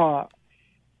 Sure.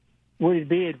 Would it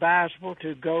be advisable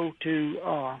to go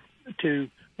to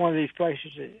one of these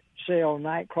places that sell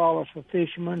night crawlers for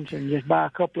fishermen and just buy a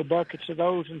couple of buckets of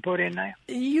those and put in there?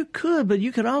 You could, but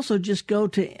you could also just go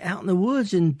to out in the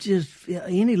woods and just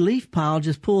any leaf pile,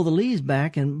 just pull the leaves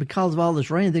back, and because of all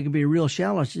this rain, they can be real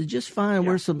shallow. So just find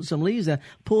where some leaves are,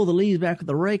 pull the leaves back with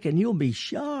a rake, and you'll be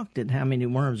shocked at how many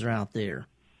worms are out there.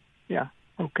 Yeah.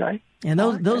 Okay. And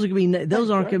those are going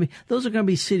to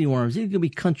be city worms. These are going to be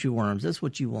country worms. That's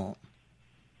what you want.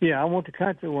 Yeah, I want the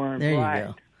country worms. There you right.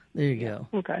 go. There you go.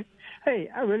 Okay. Hey,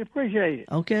 I really appreciate it.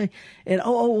 Okay. And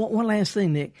one last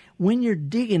thing, Nick. When you're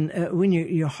digging, when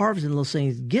you're harvesting those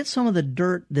things, get some of the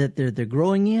dirt that they're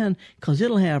growing in, because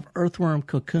it'll have earthworm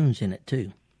cocoons in it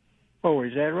too. Oh,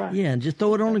 is that right? Yeah, and just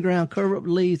throw it on the ground, cover up the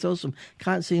leaves, throw some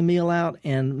cottonseed meal out,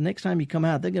 and next time you come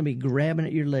out, they're going to be grabbing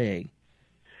at your leg.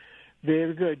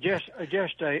 Very good. Just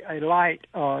a light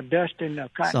dusting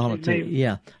of cottonseed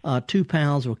meal. Yeah. 2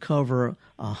 pounds will cover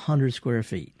 100 square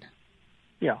feet.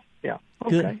 Yeah.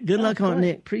 Okay. Good luck on it,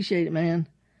 Nick. Appreciate it, man.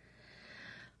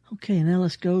 Okay, now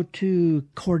let's go to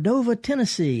Cordova,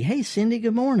 Tennessee. Hey, Cindy,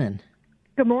 good morning.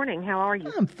 Good morning. How are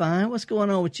you? I'm fine. What's going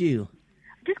on with you?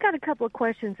 Just got a couple of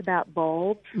questions about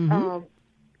bulbs. Mm-hmm.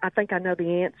 I think I know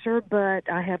the answer,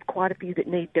 but I have quite a few that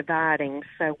need dividing.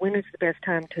 So when is the best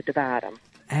time to divide them?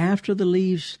 After the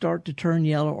leaves start to turn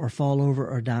yellow or fall over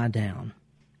or die down.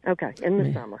 Okay, in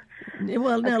the summer.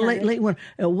 Well, now, late winter.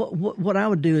 What I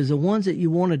would do is the ones that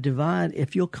you want to divide,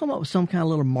 if you'll come up with some kind of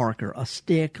little marker, a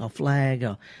stick, a flag,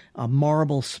 a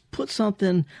marble, put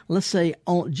something, let's say,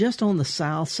 just on the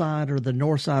south side or the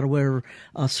north side or wherever,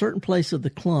 a certain place of the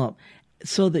clump,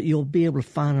 so that you'll be able to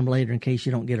find them later in case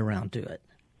you don't get around to it.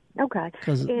 Okay.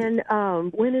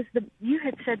 And when is you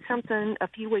had said something a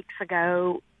few weeks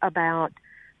ago about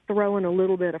throwing a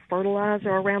little bit of fertilizer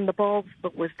around the bulbs,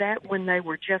 but was that when they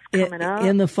were just coming up?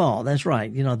 In the fall, that's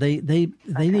right. You know, they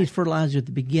need fertilizer at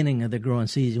the beginning of the growing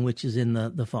season, which is in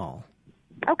the fall.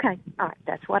 Okay. All right.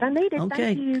 That's what I needed.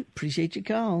 Okay. Thank you. Appreciate your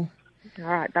call. All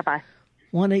right. Bye-bye.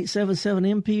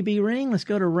 1-877-MPB ring. Let's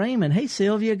go to Raymond. Hey,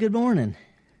 Sylvia. Good morning.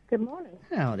 Good morning.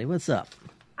 Howdy. What's up?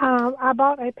 I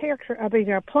bought a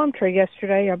plum tree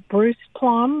yesterday, a Bruce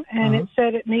plum, and it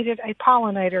said it needed a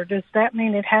pollinator. Does that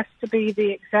mean it has to be the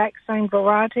exact same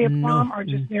variety of plum, or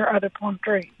just near other plum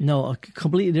trees? No, a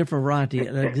completely different variety.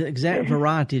 An exact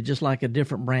variety, just like a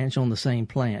different branch on the same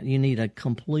plant. You need a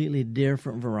completely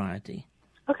different variety.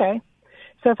 Okay.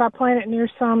 So if I plant it near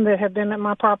some that have been at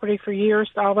my property for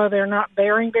years, although they're not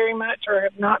bearing very much or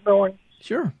have not grown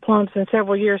plums in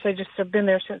several years, they just have been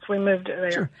there since we moved it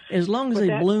there. Sure. As long as they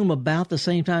bloom about the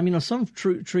same time. You know, some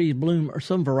trees bloom, or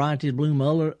some varieties bloom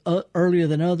earlier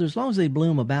than others. As long as they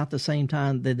bloom about the same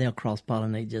time, then they'll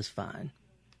cross-pollinate just fine.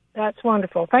 That's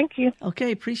wonderful. Thank you.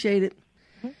 Okay, appreciate it.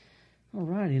 All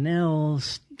righty, now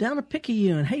down to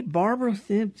Picayune. Hey, Barbara,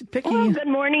 Picayune. Good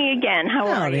morning again. How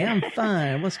are you? I'm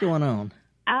fine. What's going on?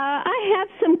 I have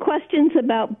some questions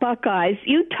about buckeyes.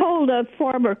 You told a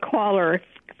former caller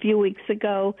a few weeks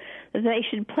ago that they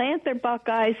should plant their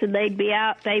buckeyes and they'd be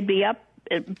up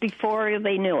before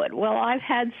they knew it. Well, I've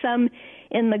had some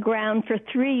in the ground for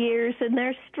 3 years and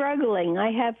they're struggling.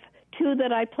 I have two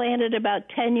that I planted about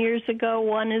 10 years ago.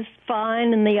 One is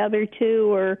fine and the other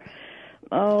two are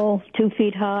 2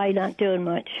 feet high, not doing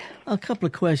much. A couple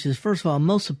of questions. First of all,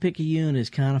 most of Picayune is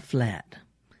kind of flat.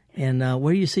 And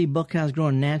where you see buckeyes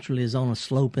growing naturally is on a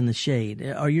slope in the shade.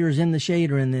 Are yours in the shade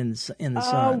or in the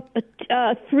sun?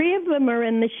 3 of them are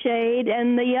in the shade,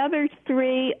 and the other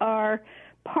 3 are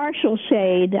partial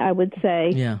shade, I would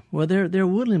say. Yeah, well, they're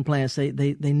woodland plants.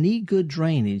 They need good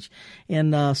drainage,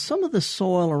 and some of the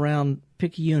soil around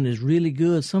picayune is really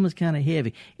good. Some is kind of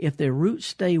heavy. If their roots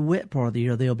stay wet part of the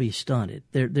year, they'll be stunted.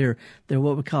 They're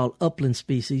what we call upland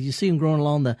species. You see them growing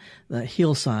along the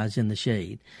hillsides in the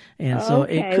shade, and so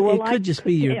it could just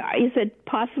be your. Is it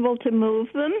possible to move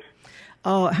them?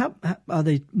 How are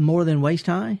they more than waist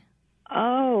high?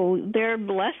 Oh, they're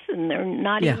less than they're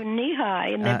not even knee high,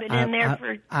 and they've been in there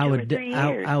for 2 or 3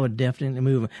 years. I would definitely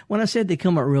move them. When I said they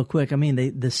come up real quick, I mean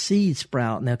the seeds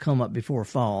sprout and they'll come up before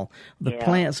fall. The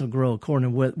plants will grow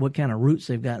according to what kind of roots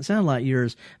they've got. It sounds like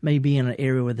yours may be in an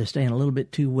area where they're staying a little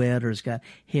bit too wet, or it's got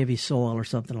heavy soil or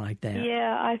something like that.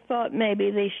 Yeah, I thought maybe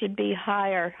they should be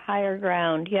higher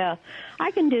ground. Yeah,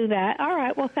 I can do that. All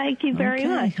right. Well, thank you very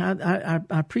much. I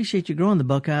appreciate you growing the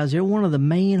buckeyes. They're one of the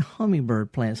main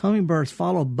hummingbird plants. Hummingbirds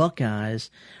follow buckeyes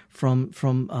from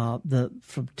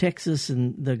Texas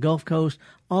and the Gulf Coast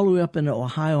all the way up into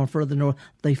Ohio and further north.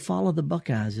 They follow the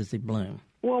buckeyes as they bloom.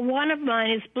 Well, one of mine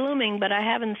is blooming, but I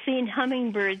haven't seen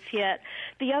hummingbirds yet.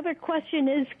 The other question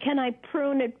is, can I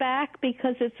prune it back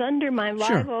because it's under my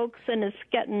live oaks and it's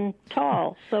getting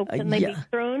tall? So can they be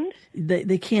pruned?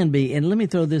 They can be. And let me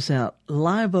throw this out.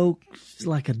 Live oaks is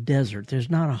like a desert.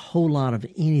 There's not a whole lot of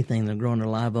anything that grow under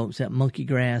live oaks except monkey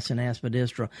grass and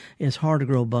aspidistra. It's hard to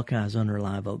grow buckeyes under a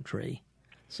live oak tree.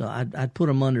 So I'd put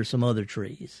them under some other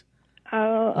trees.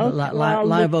 Oh, okay.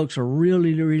 Live oaks are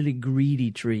really, really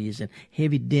greedy trees, and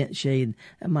heavy dense shade,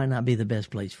 that might not be the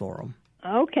best place for them.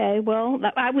 Okay, well,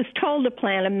 I was told to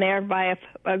plant them there by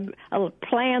a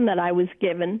plan that I was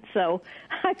given, so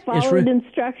I followed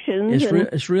instructions.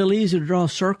 It's real easy to draw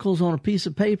circles on a piece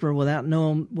of paper without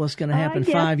knowing what's going to happen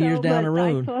 5 years down the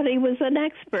road. I thought he was an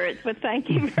expert, but thank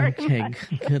you very much. Okay,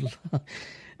 good luck.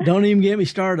 Don't even get me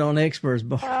started on experts,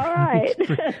 Barb. All right.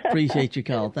 Appreciate your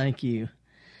call. Thank you.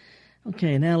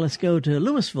 Okay, now let's go to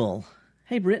Louisville.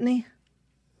 Hey, Brittany.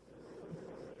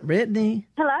 Brittany.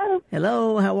 Hello.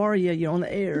 Hello, how are you? You're on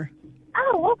the air.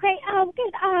 Oh, okay.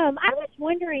 Good. I was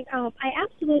wondering, I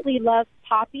absolutely love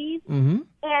poppies. Mm-hmm.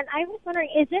 And I was wondering,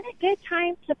 is it a good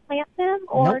time to plant them,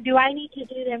 or do I need to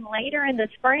do them later in the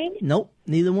spring? Nope,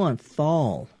 neither one.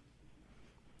 Fall.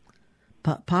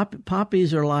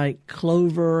 Poppies are like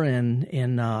clover and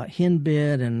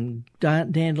henbit and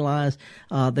dandelions.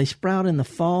 They sprout in the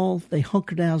fall. They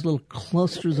hunker down as little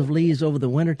clusters of leaves over the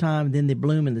wintertime, and then they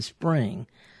bloom in the spring.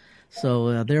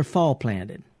 So they're fall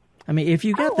planted. I mean, if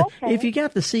you got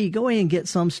the seed, go ahead and get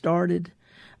some started,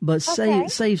 but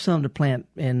save some to plant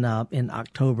in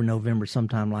October, November,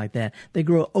 sometime like that. They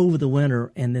grow over the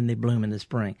winter and then they bloom in the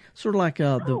spring, sort of like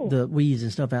the weeds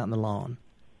and stuff out in the lawn.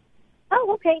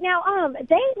 Oh, okay. Now,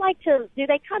 do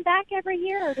they come back every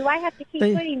year, or do I have to keep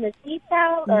putting the seeds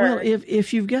out? Or? Well,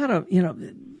 if you've got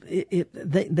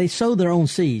they sow their own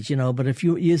seeds, but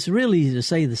it's really easy to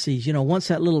save the seeds. Once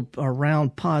that little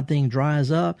round pod thing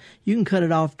dries up, you can cut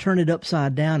it off, turn it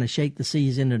upside down, and shake the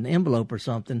seeds into an envelope or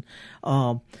something.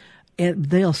 And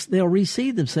they'll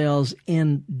reseed themselves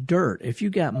in dirt. If you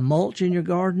got mulch in your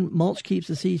garden, mulch keeps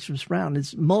the seeds from sprouting.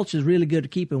 Mulch is really good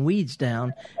at keeping weeds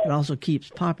down. It also keeps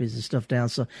poppies and stuff down.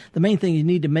 So the main thing, you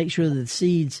need to make sure that the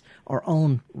seeds are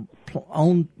on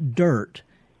dirt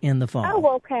in the fall.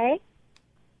 Oh, okay.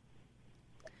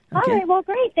 All right, well,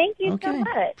 great. Thank you so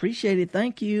much. Appreciate it.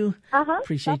 Thank you.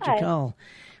 Appreciate your call.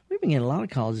 We've been getting a lot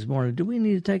of calls this morning. Do we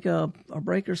need to take a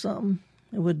break or something?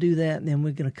 And we'll do that, and then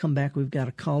we're going to come back. We've got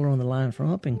a caller on the line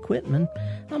from up in Quitman.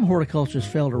 I'm horticulturist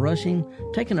Felder Rushing,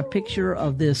 taking a picture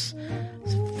of this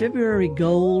February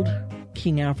gold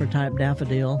King Alfred type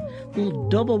daffodil, little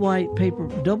double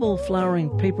flowering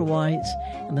paper whites,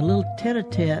 and the little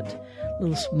tete-a-tete,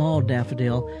 little small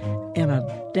daffodil, and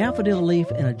a daffodil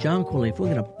leaf and a jonquil leaf.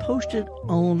 We're going to post it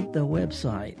on the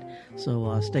website.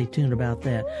 So stay tuned about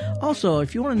that. Also,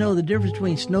 if you want to know the difference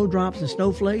between snowdrops and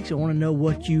snowflakes, or want to know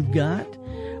what you've got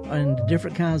and the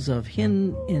different kinds of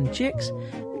hen and chicks,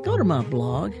 go to my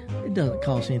blog. It doesn't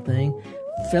cost anything.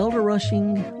 Felder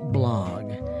Rushing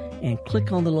blog. And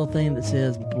click on the little thing that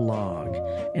says blog.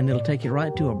 And it'll take you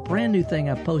right to a brand new thing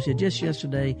I posted just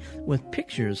yesterday with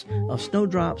pictures of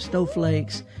snowdrops,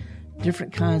 snowflakes,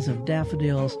 different kinds of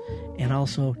daffodils, and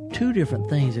also 2 different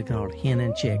things that are called hen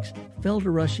and chicks.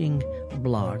 Felder Rushing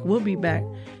blog. We'll be back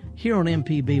here on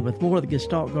MPB with more of the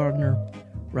Gestalt Gardener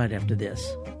right after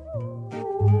this.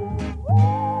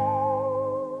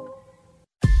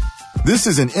 This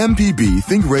is an MPB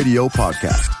Think Radio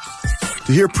podcast.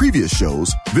 To hear previous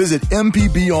shows, visit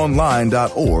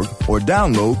mpbonline.org or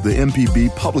download the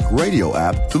MPB Public Radio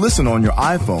app to listen on your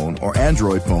iPhone or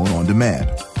Android phone on demand.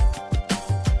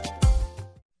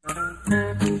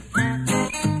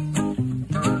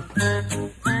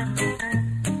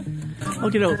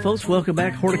 Okay, folks, welcome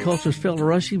back. Horticulturist Felder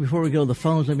Rushing. Before we go to the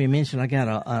phones, let me mention I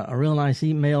got a real nice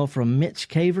email from Mitch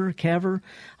Caver.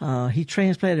 He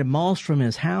transplanted moss from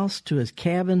his house to his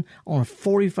cabin on a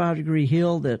 45-degree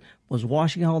hill that was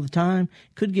washing all the time.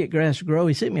 Could get grass to grow.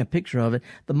 He sent me a picture of it.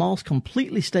 The moss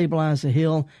completely stabilized the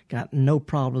hill. Got no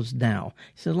problems now.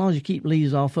 He said as long as you keep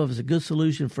leaves off of it, it's a good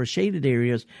solution for shaded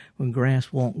areas when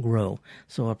grass won't grow.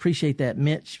 So I appreciate that,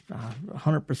 Mitch.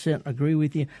 100% agree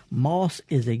with you. Moss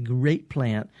is a great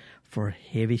plant for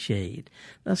heavy shade.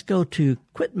 Let's go to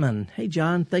Quitman. Hey,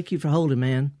 John, thank you for holding,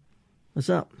 man. What's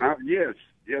up? Yes,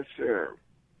 sir.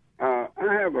 I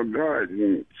have a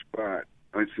garden spot.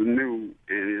 It's new,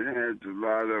 and it has a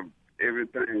lot of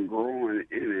everything growing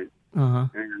in it. Uh-huh.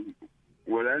 And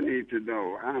what I need to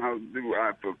know, how do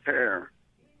I prepare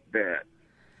that?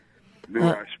 Do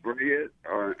I spray it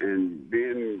and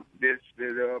then disc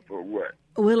it up or what?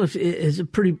 Well, it's a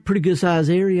pretty good size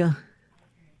area.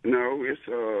 No, it's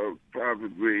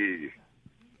probably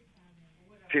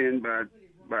 10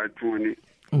 by 20.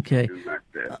 Okay. Like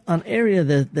that. An area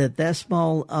that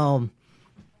small.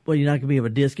 Well, you're not gonna be able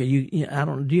to disc it.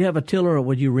 Do you have a tiller or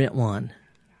would you rent one?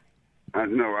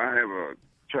 No, I have a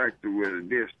tractor with a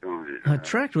disc on it. A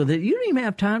tractor with it? You don't even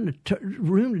have time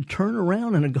room to turn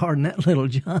around in a garden that little,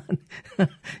 John.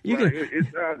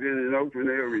 It's out in an open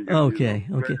area. Okay.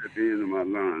 Right at the end of my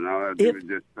lawn. All I do is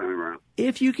just turn around.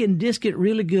 If you can disc it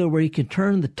really good, where you can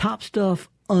turn the top stuff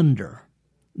under,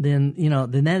 then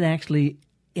that actually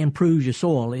improves your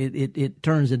soil. It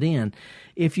turns it in.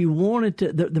 If you wanted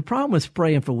to, the problem with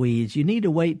spraying for weeds, you need to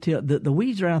wait till the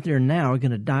weeds are out there now are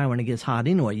going to die when it gets hot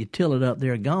anyway. You till it up,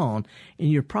 they're gone.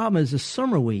 And your problem is the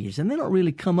summer weeds, and they don't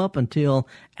really come up until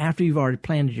after you've already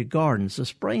planted your garden. So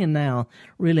spraying now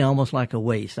really almost like a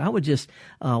waste. I would just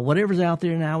whatever's out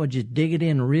there now, I would just dig it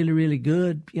in really, really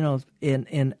good.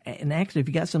 And actually, if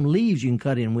you got some leaves, you can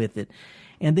cut in with it.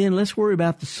 And then let's worry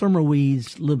about the summer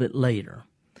weeds a little bit later.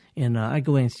 And I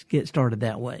go ahead and get started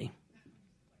that way.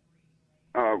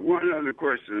 One other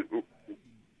question.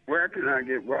 Where can I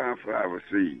get wildflower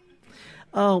seeds?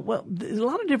 Well, there's a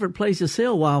lot of different places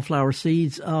sell wildflower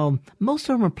seeds. Most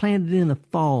of them are planted in the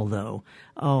fall, though.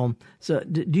 So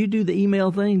do you do the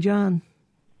email thing, John?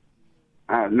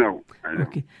 No, I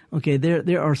don't. Okay.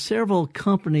 There are several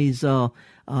companies, all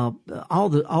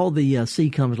the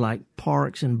seed companies like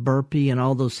Parks and Burpee and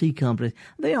all those seed companies,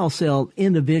 they all sell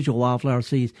individual wildflower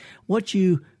seeds.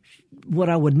 What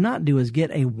I would not do is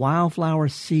get a wildflower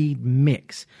seed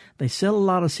mix. They sell a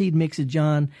lot of seed mixes,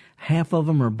 John. Half of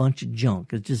them are a bunch of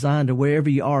junk. It's designed to wherever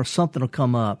you are, something will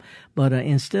come up. But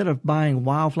instead of buying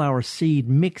wildflower seed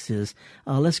mixes,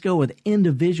 let's go with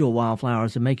individual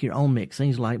wildflowers and make your own mix.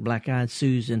 Things like black-eyed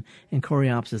Susan and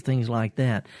coreopsis, things like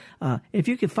that. If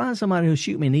you could find somebody who'll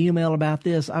shoot me an email about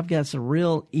this, I've got some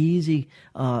real easy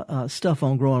stuff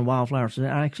on growing wildflowers.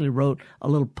 I actually wrote a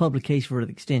little publication for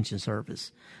the Extension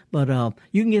Service. But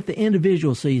you can get the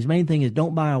individual seeds. Main thing is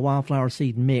don't buy a wildflower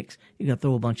seed mix. You got to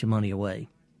throw a bunch of money away.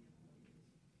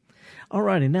 All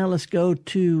righty, now let's go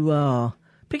to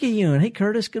Picayune. Hey,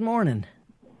 Curtis, good morning.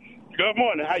 Good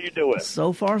morning. How you doing?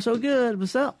 So far, so good.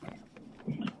 What's up?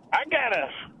 I got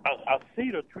a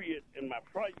cedar tree in my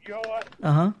front yard,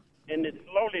 and it's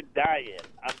slowly dying.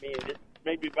 I mean, it's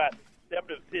maybe about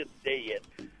 7/5 dead.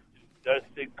 There's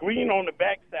the green on the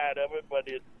back side of it, but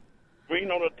it's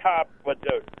green on the top, but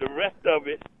the rest of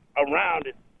it around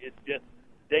it is just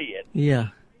dead. Yeah.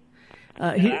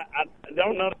 I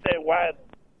don't understand why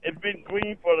it's been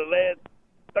green for the last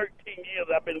 13 years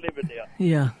I've been living there.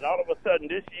 Yeah. And all of a sudden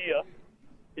this year,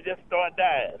 it just started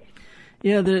dying.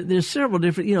 Yeah, there's several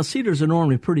different, cedars are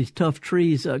normally pretty tough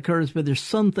trees, Curtis, but there's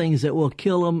some things that will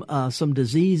kill them, some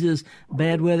diseases,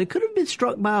 bad weather. It could have been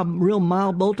struck by a real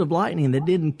mild bolt of lightning that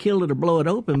didn't kill it or blow it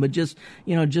open, but just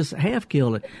half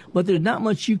killed it. But there's not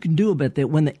much you can do about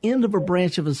that. When the end of a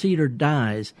branch of a cedar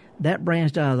dies, that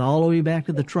branch dies all the way back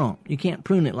to the trunk. You can't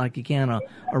prune it like you can a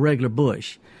regular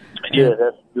bush. Yeah,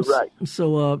 you're right.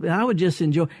 So I would just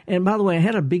enjoy. And by the way, I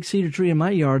had a big cedar tree in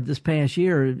my yard this past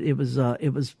year. It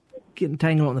was getting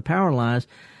tangled on the power lines,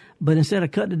 but instead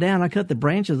of cutting it down, I cut the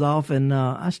branches off and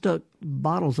I stuck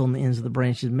bottles on the ends of the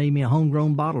branches. Made me a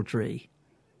homegrown bottle tree.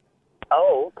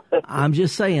 Oh, I'm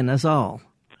just saying, that's all.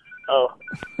 Oh,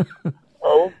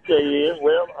 okay.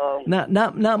 Well, not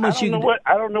much. I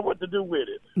don't know what to do with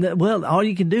it. Well, all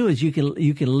you can do is you can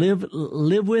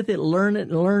live with it,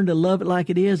 learn to love it like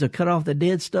it is, or cut off the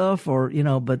dead stuff, or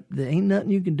But there ain't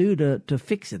nothing you can do to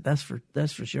fix it. That's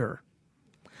for sure.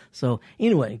 So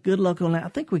anyway, good luck on that. I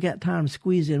think we got time to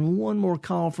squeeze in one more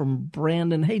call from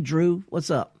Brandon. Hey, Drew,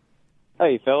 what's up?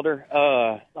 Hey, Felder.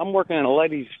 I'm working in a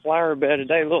lady's flower bed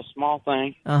today, a little small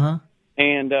thing.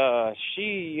 And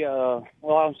she,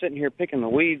 well, I'm sitting here picking the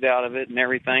weeds out of it and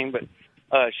everything, but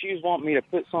she was wanting me to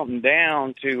put something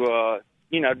down to,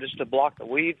 just to block the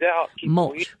weeds out.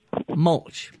 Mulch.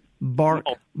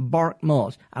 Bark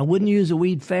mulch. I wouldn't use the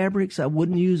weed fabrics. I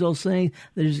wouldn't use those things.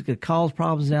 They just could cause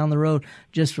problems down the road.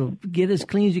 Just get as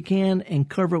clean as you can and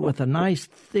cover it with a nice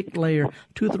thick layer,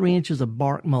 2 or 3 inches of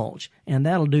bark mulch, and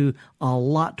that'll do a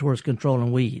lot towards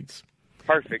controlling weeds.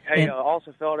 Perfect. Hey,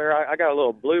 also, Felder, I got a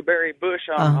little blueberry bush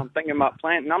I'm thinking about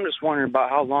planting. I'm just wondering about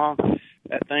how long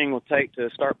that thing will take to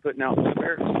start putting out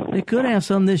blueberries. They could have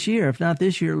some this year. If not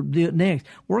this year, do it next.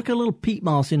 Work a little peat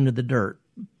moss into the dirt.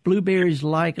 Blueberries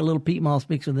like a little peat moss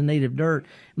mixed with the native dirt.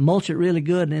 Mulch it really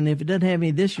good, and if it doesn't have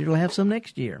any this year, it'll have some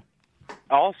next year.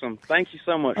 Awesome. Thank you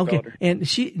so much, okay. Felder. And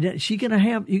you can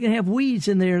have weeds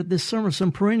in there this summer.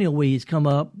 Some perennial weeds come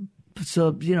up.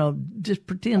 So, just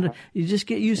pretend you just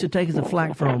get used to taking some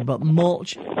flack from them, but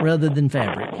mulch rather than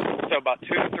fabric. So about 2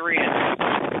 to 3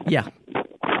 inches. Yeah.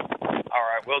 All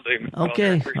right, will do.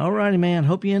 Okay. All righty, man.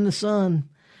 Hope you're in the sun.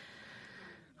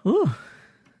 Whew.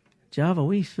 Java,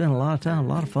 we spent a lot of time, a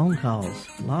lot of phone calls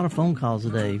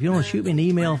today. If you want to shoot me an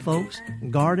email, folks,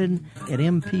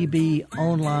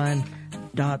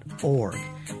 garden@mpbonline.org.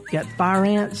 Got fire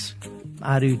ants?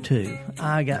 I do too.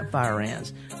 I got fire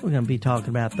ants. We're going to be talking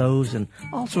about those and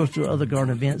all sorts of other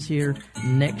garden events here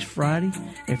next Friday.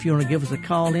 If you want to give us a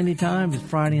call anytime, it's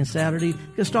Friday and Saturday.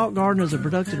 Gestalt Garden is a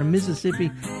production of Mississippi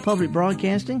Public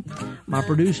Broadcasting. My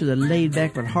producer, the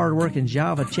laid-back but hard-working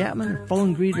Java Chapman.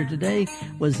 Phone greeter today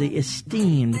was the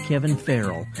esteemed Kevin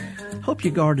Farrell. Hope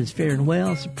your garden is faring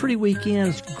well. It's a pretty weekend.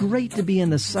 It's great to be in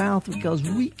the South because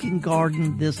we can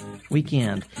garden this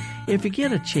weekend. If you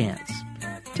get a chance,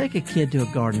 take a kid to a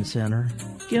garden center.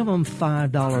 Give them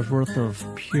 $5 worth of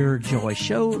pure joy.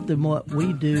 Show them what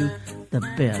we do the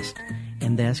best,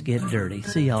 and that's get dirty.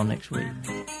 See y'all next week.